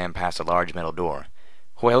as we ran past a large metal door.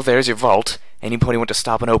 Well, there's your vault. Anybody want to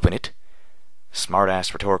stop and open it?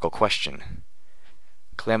 Smart-ass rhetorical question.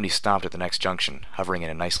 Calamity stopped at the next junction, hovering in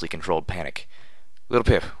a nicely controlled panic. Little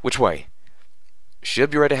Pip, which way?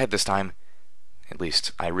 Should be right ahead this time. At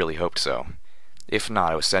least, I really hoped so. If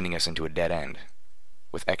not, it was sending us into a dead end,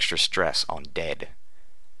 with extra stress on dead.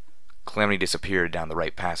 Calamity disappeared down the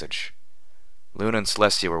right passage. Luna and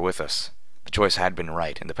Celestia were with us. The choice had been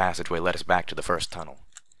right, and the passageway led us back to the first tunnel.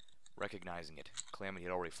 Recognizing it, Calamity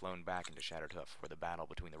had already flown back into Shattered Hoof, where the battle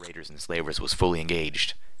between the raiders and slavers was fully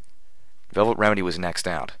engaged. Velvet Remedy was next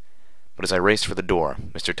out, but as I raced for the door,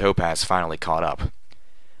 Mr. Topaz finally caught up.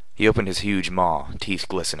 He opened his huge maw, teeth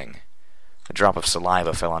glistening. A drop of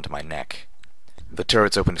saliva fell onto my neck. The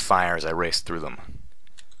turrets opened fire as I raced through them.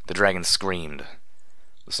 The dragon screamed.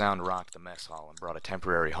 The sound rocked the mess hall and brought a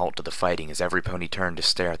temporary halt to the fighting as every pony turned to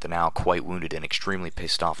stare at the now quite wounded and extremely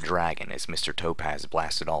pissed-off dragon as Mr. Topaz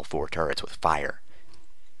blasted all 4 turrets with fire.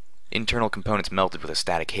 Internal components melted with a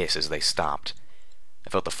static hiss as they stopped. I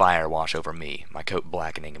felt the fire wash over me, my coat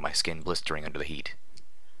blackening and my skin blistering under the heat.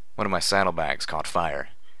 One of my saddlebags caught fire.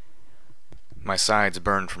 My sides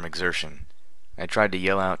burned from exertion. I tried to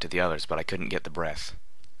yell out to the others, but I couldn't get the breath.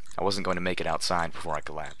 I wasn't going to make it outside before I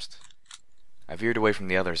collapsed. I veered away from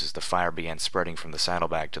the others as the fire began spreading from the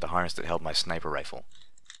saddlebag to the harness that held my sniper rifle.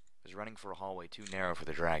 I was running for a hallway too narrow for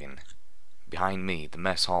the dragon. Behind me, the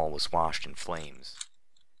mess hall was washed in flames.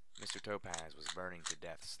 Mr. Topaz was burning to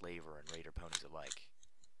death slaver and raider ponies alike.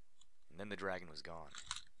 And then the dragon was gone.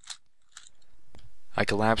 I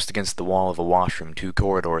collapsed against the wall of a washroom 2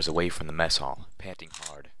 corridors away from the mess hall, panting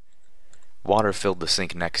hard. Water filled the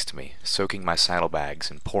sink next to me, soaking my saddlebags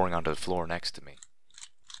and pouring onto the floor next to me.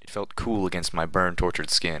 It felt cool against my burn-tortured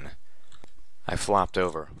skin. I flopped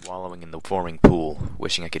over, wallowing in the forming pool,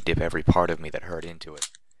 wishing I could dip every part of me that hurt into it.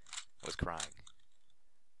 I was crying.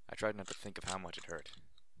 I tried not to think of how much it hurt,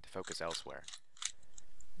 to focus elsewhere.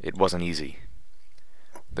 It wasn't easy.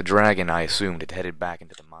 The dragon, I assumed, had headed back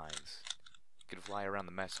into the mines. He could fly around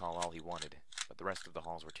the mess hall all he wanted, but the rest of the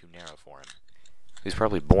halls were too narrow for him. He was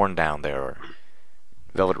probably born down there, or...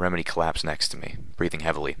 Velvet Remedy collapsed next to me, breathing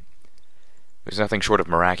heavily. It was nothing short of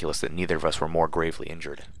miraculous that neither of us were more gravely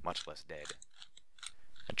injured, much less dead.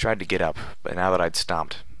 I tried to get up, but now that I'd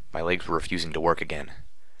stopped, my legs were refusing to work again.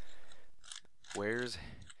 Where's...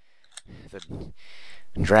 the...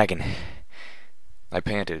 dragon? I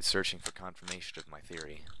panted, searching for confirmation of my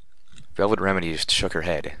theory. Velvet Remedy just shook her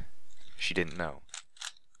head. She didn't know.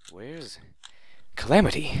 Where's...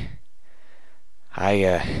 Calamity?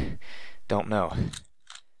 I, don't know.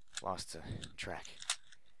 Lost track.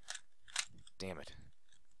 Damn it.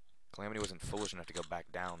 Calamity wasn't foolish enough to go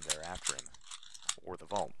back down there after him. Or the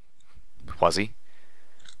vault. Was he?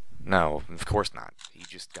 No, of course not. He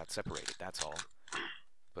just got separated, that's all.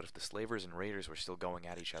 But if the slavers and raiders were still going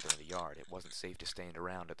at each other in the yard, it wasn't safe to stand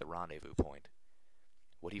around at the rendezvous point.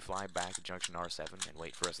 Would he fly back to Junction R7 and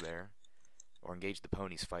wait for us there? Or engage the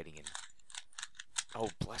ponies fighting in... Oh,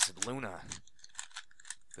 blessed Luna!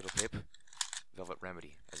 Little Pip, Velvet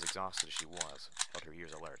Remedy, as exhausted as she was, held her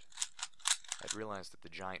ears alert. I'd realized that the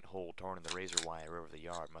giant hole torn in the razor wire over the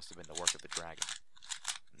yard must have been the work of the dragon.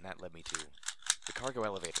 And that led me to... the cargo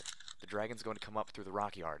elevator. The dragon's going to come up through the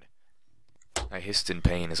rock yard. I hissed in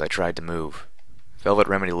pain as I tried to move. Velvet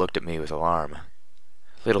Remedy looked at me with alarm.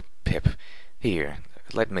 Little Pip, here,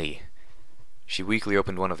 let me. She weakly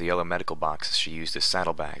opened one of the yellow medical boxes she used as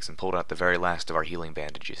saddlebags and pulled out the very last of our healing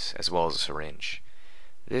bandages, as well as a syringe.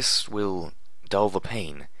 This will dull the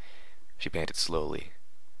pain, she panted slowly.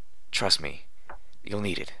 Trust me, you'll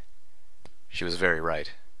need it. She was very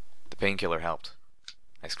right. The painkiller helped.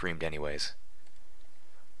 I screamed anyways.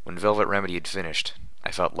 When Velvet Remedy had finished,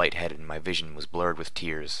 I felt lightheaded and my vision was blurred with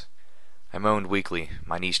tears. I moaned weakly,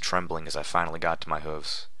 my knees trembling as I finally got to my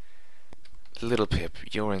hooves. Little Pip,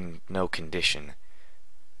 you're in no condition.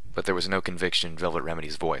 But there was no conviction in Velvet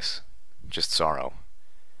Remedy's voice. just sorrow.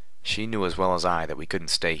 She knew as well as I that we couldn't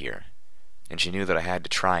stay here, and she knew that I had to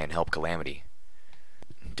try and help Calamity.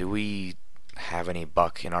 Do we have any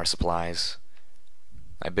buck in our supplies?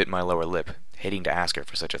 I bit my lower lip, hating to ask her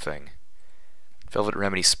for such a thing. Velvet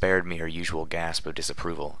Remedy spared me her usual gasp of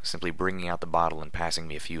disapproval, simply bringing out the bottle and passing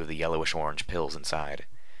me a few of the yellowish-orange pills inside.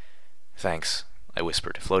 "Thanks," I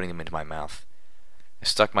whispered, floating them into my mouth. I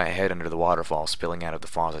stuck my head under the waterfall spilling out of the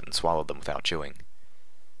faucet and swallowed them without chewing.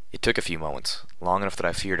 It took a few moments, long enough that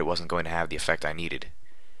I feared it wasn't going to have the effect I needed.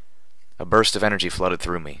 A burst of energy flooded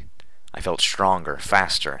through me. I felt stronger,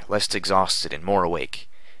 faster, less exhausted, and more awake.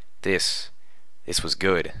 This was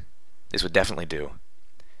good. This would definitely do.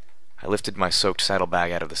 I lifted my soaked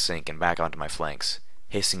saddlebag out of the sink and back onto my flanks,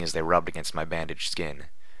 hissing as they rubbed against my bandaged skin.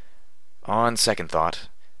 On second thought,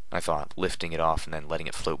 I thought, lifting it off and then letting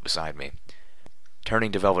it float beside me.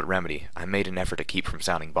 Turning to Velvet Remedy, I made an effort to keep from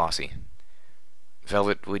sounding bossy.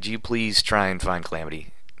 "Velvet, would you please try and find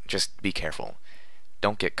Calamity? Just be careful.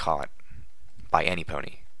 Don't get caught. By any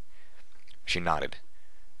pony." She nodded.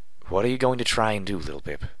 "What are you going to try and do, Little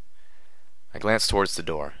Pip?" I glanced towards the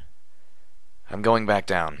door. "I'm going back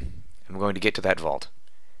down. I'm going to get to that vault.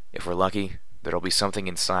 If we're lucky, there'll be something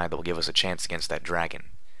inside that will give us a chance against that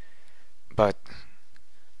dragon." "But—"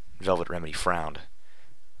 Velvet Remedy frowned.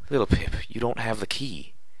 "Little Pip, you don't have the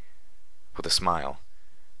key." With a smile.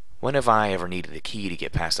 "When have I ever needed a key to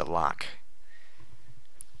get past a lock?"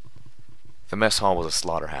 The mess hall was a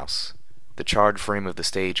slaughterhouse. The charred frame of the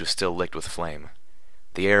stage was still licked with flame.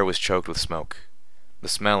 The air was choked with smoke. The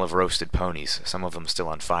smell of roasted ponies, some of them still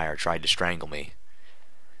on fire, tried to strangle me.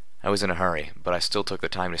 I was in a hurry, but I still took the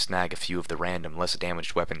time to snag a few of the random, less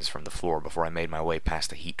damaged weapons from the floor before I made my way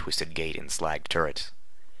past the heat-twisted gate and slagged turret.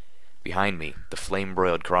 Behind me, the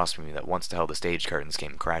flame-broiled crossbeam that once held the stage curtains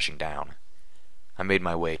came crashing down. I made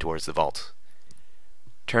my way towards the vault.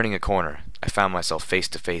 Turning a corner, I found myself face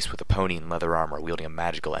to face with a pony in leather armor wielding a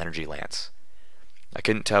magical energy lance. I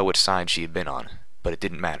couldn't tell which side she had been on, but it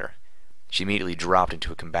didn't matter. She immediately dropped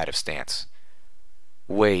into a combative stance.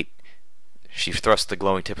 "Wait!" She thrust the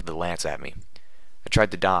glowing tip of the lance at me. I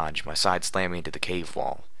tried to dodge, my side slamming into the cave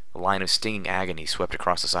wall. A line of stinging agony swept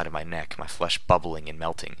across the side of my neck, my flesh bubbling and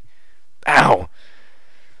melting. "Ow!"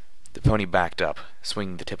 The pony backed up,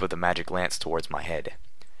 swinging the tip of the magic lance towards my head.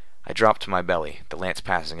 I dropped to my belly, the lance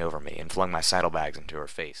passing over me, and flung my saddlebags into her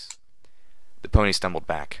face. The pony stumbled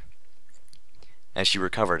back. As she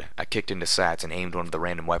recovered, I kicked into Sats and aimed one of the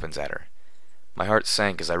random weapons at her. My heart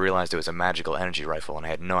sank as I realized it was a magical energy rifle and I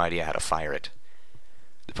had no idea how to fire it.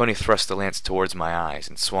 The pony thrust the lance towards my eyes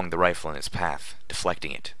and swung the rifle in its path,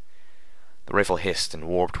 deflecting it. The rifle hissed and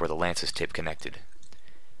warped where the lance's tip connected.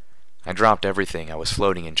 I dropped everything. I was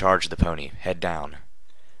floating and charged the pony, head down.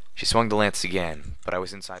 She swung the lance again, but I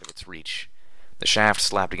was inside of its reach. The shaft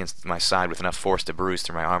slapped against my side with enough force to bruise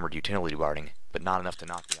through my armored utility barding, but not enough to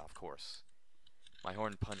knock me off course. My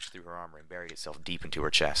horn punched through her armor and buried itself deep into her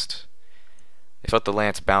chest. I felt the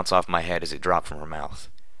lance bounce off my head as it dropped from her mouth.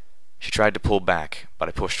 She tried to pull back, but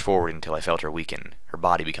I pushed forward until I felt her weaken, her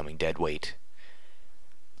body becoming dead weight.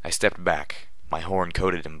 I stepped back, my horn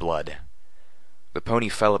coated in blood. The pony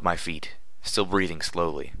fell at my feet, still breathing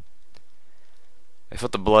slowly. I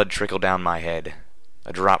felt the blood trickle down my head.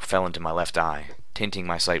 A drop fell into my left eye, tinting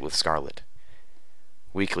my sight with scarlet.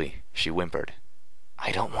 Weakly, she whimpered,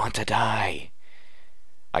 "I don't want to die."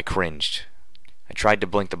 I cringed. I tried to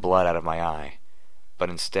blink the blood out of my eye, but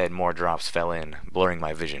instead more drops fell in, blurring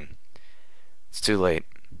my vision. "It's too late.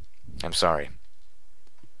 I'm sorry."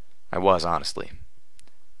 I was, honestly.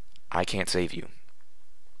 "I can't save you."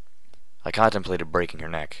 I contemplated breaking her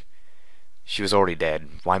neck. She was already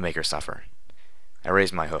dead. Why make her suffer? I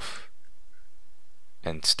raised my hoof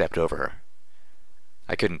and stepped over her.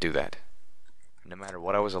 I couldn't do that. No matter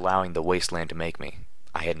what I was allowing the wasteland to make me,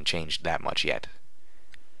 I hadn't changed that much yet.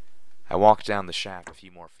 I walked down the shaft a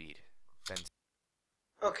few more feet, then...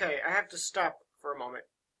 Okay, I have to stop for a moment.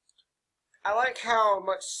 I like how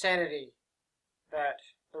much sanity that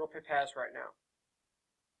Little Pip has right now.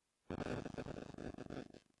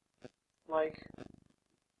 Like...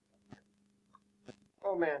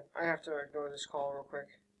 Oh man, I have to ignore this call real quick.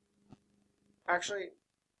 Actually,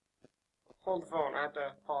 hold the phone, I have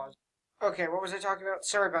to pause. Okay, what was I talking about?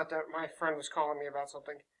 Sorry about that, my friend was calling me about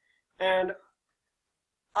something. And,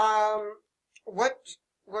 what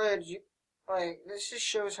would you, like, this just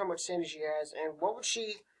shows how much sanity she has, and what would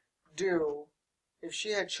she do if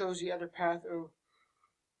she had chose the other path of,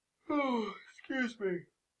 excuse me.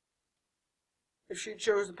 If she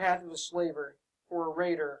chose the path of a slaver, or a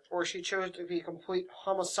raider, or she chose to be a complete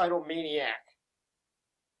homicidal maniac.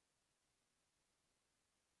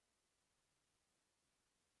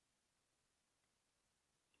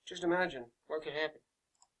 Just imagine what could happen.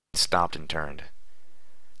 It stopped and turned.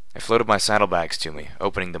 I floated my saddlebags to me,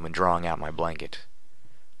 opening them and drawing out my blanket.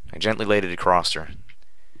 I gently laid it across her.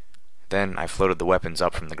 Then I floated the weapons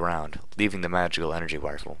up from the ground, leaving the magical energy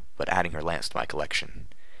rifle, but adding her lance to my collection.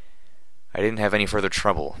 I didn't have any further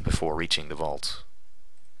trouble before reaching the vault.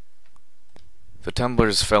 The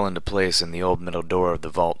tumblers fell into place and the old metal door of the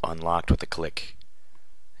vault unlocked with a click.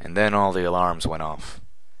 And then all the alarms went off.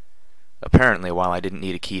 Apparently, while I didn't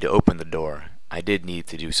need a key to open the door, I did need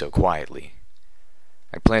to do so quietly.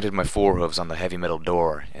 I planted my forehooves on the heavy metal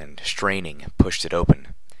door and, straining, pushed it open.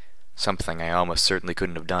 Something I almost certainly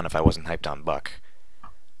couldn't have done if I wasn't hyped on Buck.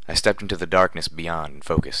 I stepped into the darkness beyond and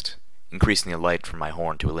focused, increasing the light from my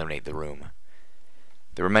horn to illuminate the room.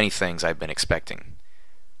 There were many things I'd been expecting.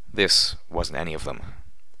 This wasn't any of them.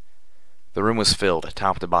 The room was filled,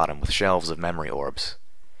 top to bottom, with shelves of memory orbs.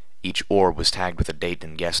 Each orb was tagged with a date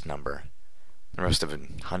and guest number. There must have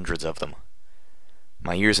been hundreds of them.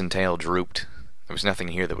 My ears and tail drooped. There was nothing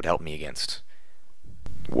here that would help me against.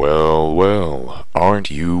 Well, well, aren't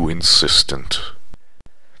you insistent?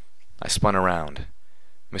 I spun around.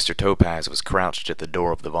 Mr. Topaz was crouched at the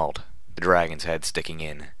door of the vault, the dragon's head sticking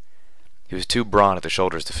in. He was too broad at the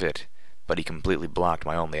shoulders to fit, but he completely blocked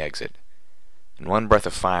my only exit. And one breath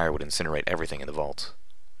of fire would incinerate everything in the vault.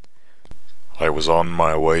 I was on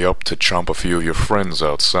my way up to chomp a few of your friends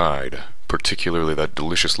outside, particularly that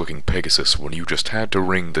delicious-looking Pegasus, when you just had to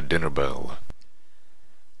ring the dinner bell.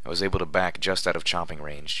 I was able to back just out of chomping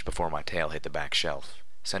range before my tail hit the back shelf,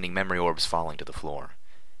 sending memory orbs falling to the floor.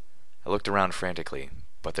 I looked around frantically,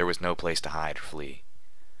 but there was no place to hide or flee.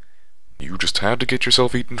 You just had to get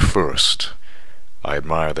yourself eaten first. I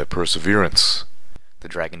admire that perseverance, the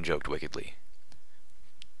dragon joked wickedly.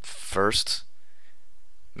 First?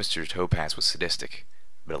 Mr. Topaz was sadistic,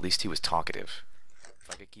 but at least he was talkative. If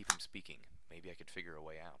I could keep him speaking, maybe I could figure a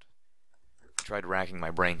way out. I tried racking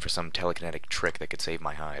my brain for some telekinetic trick that could save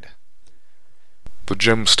my hide. The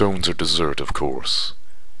gemstones are dessert, of course.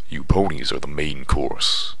 You ponies are the main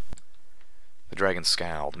course. The dragon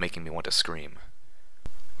scowled, making me want to scream.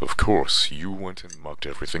 Of course, you went and mucked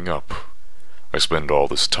everything up. I spend all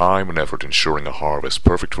this time and effort ensuring a harvest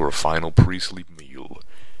perfect for a final pre-sleep meal.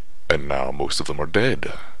 And now most of them are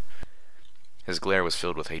dead. His glare was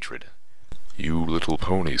filled with hatred. You little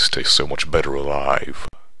ponies taste so much better alive.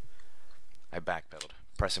 I backpedaled,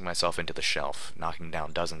 pressing myself into the shelf, knocking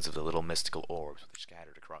down dozens of the little mystical orbs which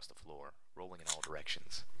scattered across the floor, rolling in all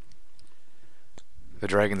directions. The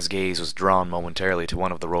dragon's gaze was drawn momentarily to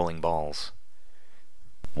one of the rolling balls.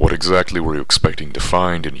 What exactly were you expecting to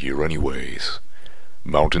find in here anyways?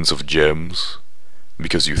 Mountains of gems?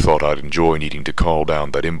 Because you thought I'd enjoy needing to call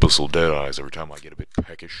down that imbecile Deadeyes every time I get a bit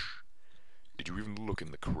peckish? Did you even look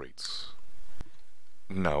in the crates?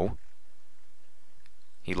 No.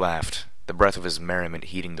 He laughed, the breath of his merriment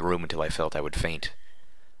heating the room until I felt I would faint.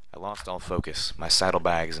 I lost all focus, my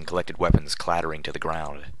saddlebags and collected weapons clattering to the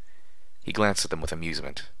ground. He glanced at them with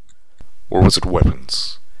amusement. Or was it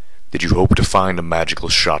weapons? Did you hope to find a magical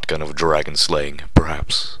shotgun of dragon slaying,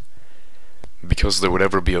 perhaps? Because there would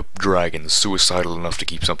ever be a dragon suicidal enough to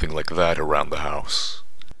keep something like that around the house.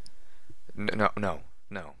 No,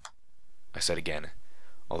 I said again,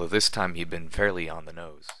 although this time he'd been fairly on the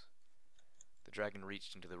nose. The dragon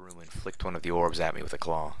reached into the room and flicked one of the orbs at me with a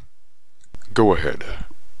claw. Go ahead.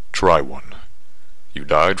 Try one. You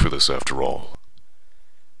died for this after all.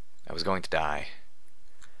 I was going to die.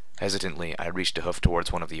 Hesitantly, I reached a hoof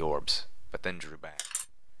towards one of the orbs, but then drew back.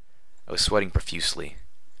 I was sweating profusely.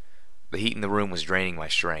 The heat in the room was draining my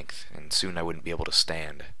strength, and soon I wouldn't be able to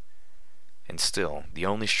stand. And still, the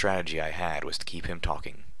only strategy I had was to keep him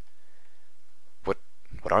talking.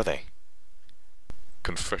 What are they?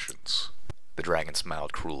 Confessions. The dragon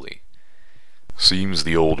smiled cruelly. Seems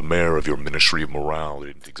the old mayor of your Ministry of Morale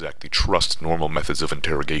didn't exactly trust normal methods of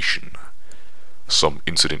interrogation. Some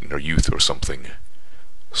incident in her youth or something.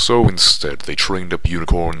 So instead, they trained up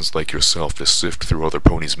unicorns like yourself to sift through other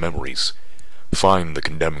ponies' memories, find the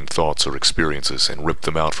condemning thoughts or experiences, and rip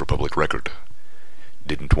them out for public record.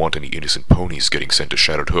 Didn't want any innocent ponies getting sent to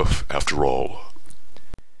Shattered Hoof, after all.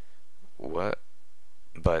 What?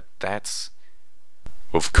 But that's...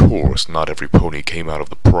 Of course, not every pony came out of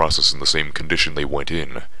the process in the same condition they went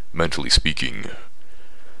in, mentally speaking.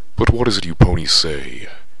 But what is it you ponies say?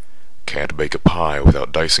 Can't bake a pie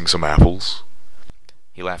without dicing some apples?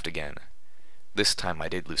 He laughed again. This time I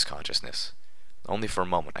did lose consciousness. Only for a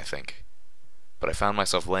moment, I think. But I found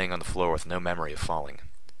myself laying on the floor with no memory of falling.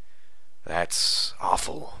 That's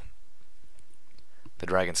awful. The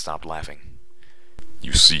dragon stopped laughing.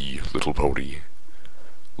 You see, little pony,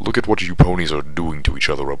 look at what you ponies are doing to each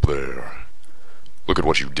other up there. Look at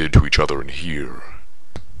what you did to each other in here.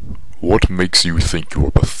 What makes you think your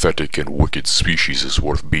pathetic and wicked species is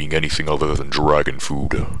worth being anything other than dragon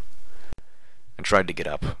food? I tried to get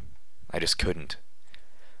up. I just couldn't.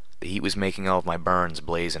 The heat was making all of my burns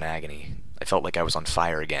blaze in agony. I felt like I was on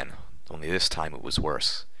fire again, only this time it was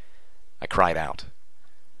worse. I cried out.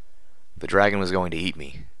 The dragon was going to eat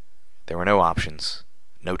me. There were no options,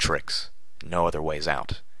 no tricks, no other ways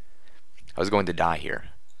out. I was going to die here,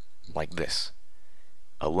 like this,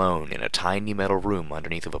 alone in a tiny metal room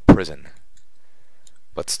underneath of a prison.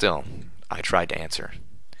 But still, I tried to answer.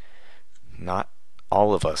 Not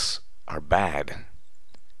all of us are bad.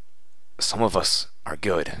 Some of us are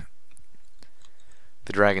good.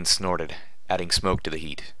 The dragon snorted, adding smoke to the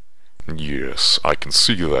heat. Yes, I can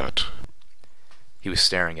see that. He was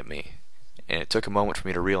staring at me, and it took a moment for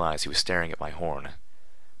me to realize he was staring at my horn.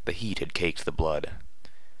 The heat had caked the blood.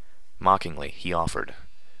 Mockingly, he offered.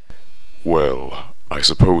 Well, I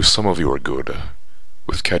suppose some of you are good.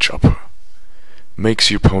 With ketchup.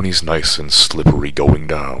 Makes your ponies nice and slippery going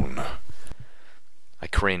down. I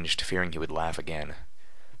cringed, fearing he would laugh again.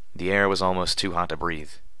 The air was almost too hot to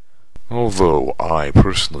breathe. Although I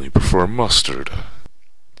personally prefer mustard.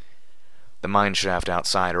 The mine shaft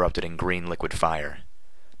outside erupted in green liquid fire,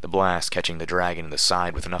 the blast catching the dragon in the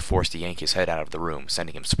side with enough force to yank his head out of the room,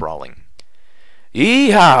 sending him sprawling.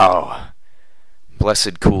 Yee-haw!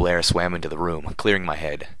 Blessed cool air swam into the room, clearing my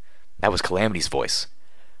head. That was Calamity's voice.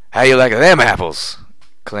 How you like them apples?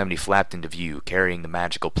 Calamity flapped into view, carrying the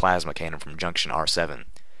magical plasma cannon from Junction R7.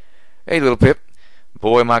 Hey, little Pip.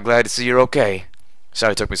 Boy, am I glad to see you're okay.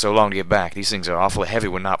 Sorry it took me so long to get back. These things are awfully heavy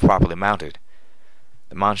when not properly mounted.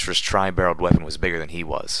 The monstrous tri-barreled weapon was bigger than he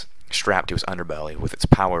was, strapped to his underbelly with its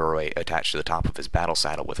power array attached to the top of his battle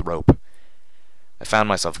saddle with rope. I found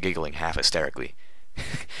myself giggling half hysterically.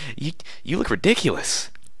 You look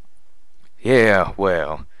ridiculous. Yeah,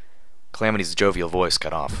 well... Calamity's jovial voice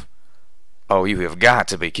cut off. Oh, you have got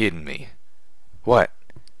to be kidding me. What?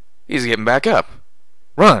 He's getting back up.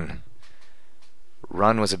 Run!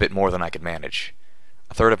 Run was a bit more than I could manage.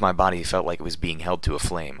 A third of my body felt like it was being held to a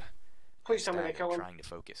flame. Please tell me they kill him. Trying to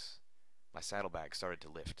focus. My saddlebag started to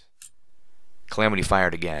lift. Calamity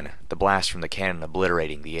fired again, the blast from the cannon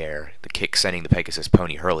obliterating the air, the kick sending the Pegasus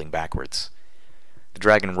pony hurling backwards. The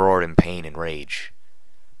dragon roared in pain and rage.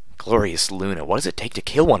 Glorious Luna, what does it take to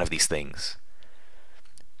kill one of these things?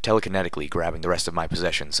 Telekinetically grabbing the rest of my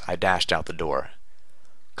possessions, I dashed out the door.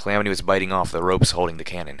 Calamity was biting off the ropes holding the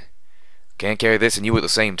cannon. Can't carry this and you at the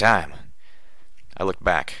same time. I looked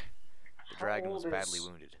back. The dragon was badly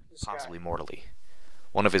wounded, possibly mortally.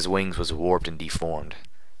 One of his wings was warped and deformed.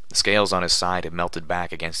 The scales on his side had melted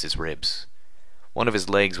back against his ribs. One of his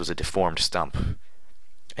legs was a deformed stump.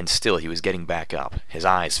 And still he was getting back up, his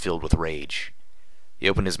eyes filled with rage. He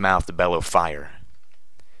opened his mouth to bellow fire.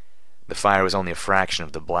 The fire was only a fraction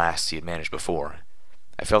of the blasts he had managed before.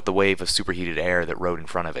 I felt the wave of superheated air that rode in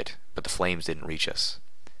front of it, but the flames didn't reach us.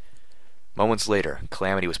 Moments later,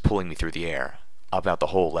 Calamity was pulling me through the air, up out the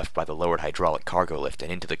hole left by the lowered hydraulic cargo lift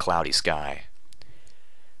and into the cloudy sky.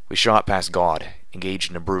 We shot past God, engaged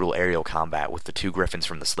in a brutal aerial combat with the two griffins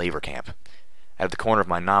from the slaver camp. Out of the corner of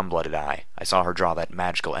my non-blooded eye, I saw her draw that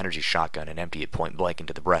magical energy shotgun and empty it point blank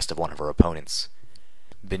into the breast of one of her opponents.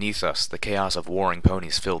 Beneath us, the chaos of warring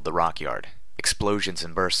ponies filled the rockyard, explosions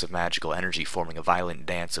and bursts of magical energy forming a violent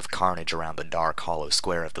dance of carnage around the dark, hollow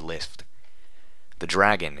square of the lift. The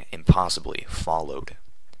dragon, impossibly, followed.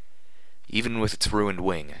 Even with its ruined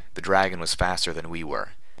wing, the dragon was faster than we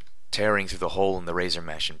were, tearing through the hole in the razor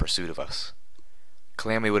mesh in pursuit of us.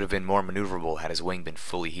 Calamity would have been more maneuverable had his wing been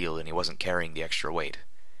fully healed and he wasn't carrying the extra weight.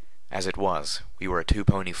 As it was, we were a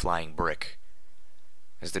two-pony flying brick.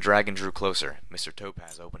 As the dragon drew closer, Mr.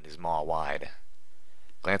 Topaz opened his maw wide.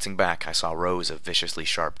 Glancing back, I saw rows of viciously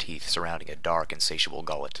sharp teeth surrounding a dark, insatiable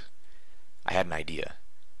gullet. I had an idea.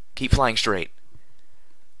 Keep flying straight.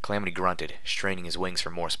 Calamity grunted, straining his wings for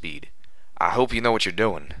more speed. I hope you know what you're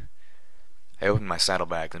doing. I opened my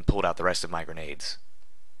saddlebags and pulled out the rest of my grenades.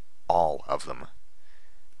 All of them.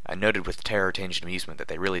 I noted with terror-tinged amusement that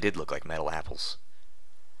they really did look like metal apples.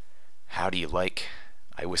 How do you like?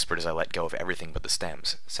 I whispered as I let go of everything but the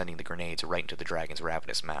stems, sending the grenades right into the dragon's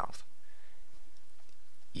ravenous mouth.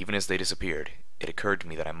 Even as they disappeared, it occurred to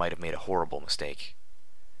me that I might have made a horrible mistake.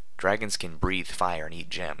 Dragons can breathe fire and eat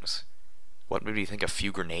gems. What made me think a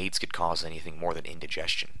few grenades could cause anything more than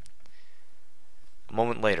indigestion? A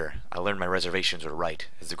moment later, I learned my reservations were right,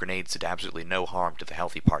 as the grenades did absolutely no harm to the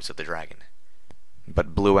healthy parts of the dragon,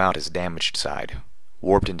 but blew out his damaged side,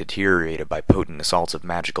 warped and deteriorated by potent assaults of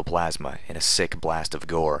magical plasma in a sick blast of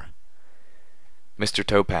gore. Mr.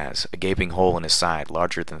 Topaz, a gaping hole in his side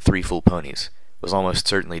larger than 3 full ponies, was almost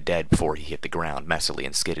certainly dead before he hit the ground messily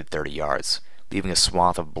and skidded 30 yards, leaving a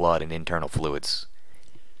swath of blood and internal fluids.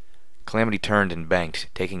 Calamity turned and banked,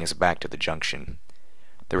 taking us back to the junction.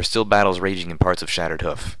 There were still battles raging in parts of Shattered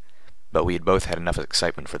Hoof, but we had both had enough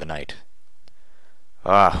excitement for the night.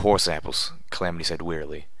 "Ah, horse apples," Calamity said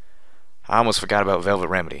wearily. "I almost forgot about Velvet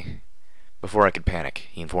Remedy." Before I could panic,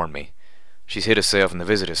 he informed me. "She's hid herself in the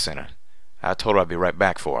visitor center. I told her I'd be right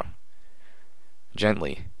back for her."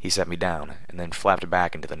 Gently, he set me down, and then flapped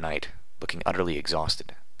back into the night, looking utterly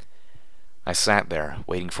exhausted. I sat there,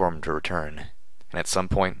 waiting for him to return, and at some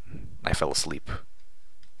point, I fell asleep.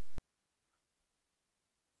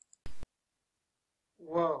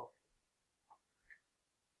 Whoa.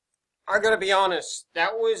 I gotta be honest,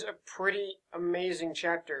 that was a pretty amazing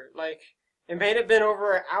chapter. Like, it may have been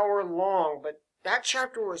over an hour long, but that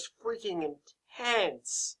chapter was freaking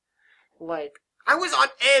intense. Like, I was on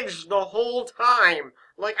edge the whole time.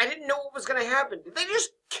 Like, I didn't know what was gonna happen. Did they just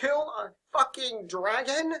kill a fucking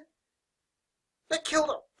dragon? They killed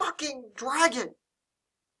a fucking dragon!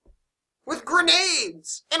 With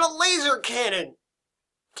grenades! And a laser cannon!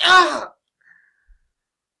 Ah!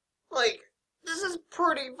 Like, this is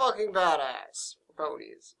pretty fucking badass for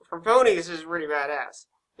ponies. For ponies, this is pretty badass.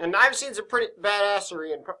 And I've seen some pretty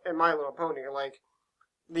badassery in My Little Pony. Like,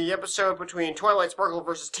 the episode between Twilight Sparkle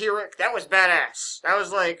versus T-Rex, that was badass. That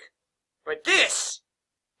was like, but this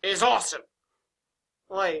is awesome.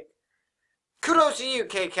 Like, kudos to you,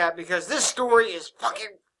 K-Cat, because this story is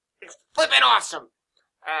fucking flippin' awesome.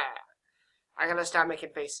 I gotta stop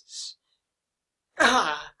making faces.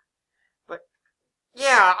 But,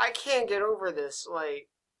 yeah, I can't get over this, like,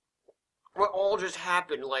 what all just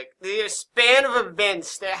happened. Like, the span of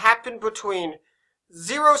events that happened between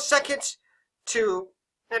 0 seconds to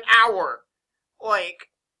an hour. Like,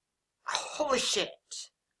 holy shit.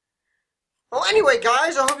 Well, anyway,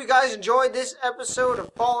 guys, I hope you guys enjoyed this episode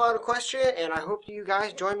of Fallout Equestria, and I hope you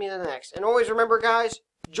guys join me in the next. And always remember, guys,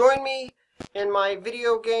 join me in my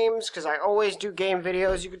video games, because I always do game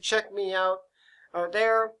videos. You can check me out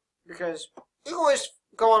there, because you can always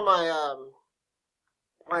go on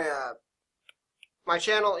my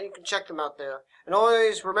channel, and you can check them out there. And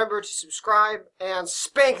always remember to subscribe and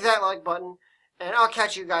spank that like button, and I'll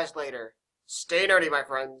catch you guys later. Stay nerdy, my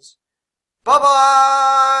friends.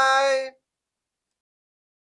 Bye-bye!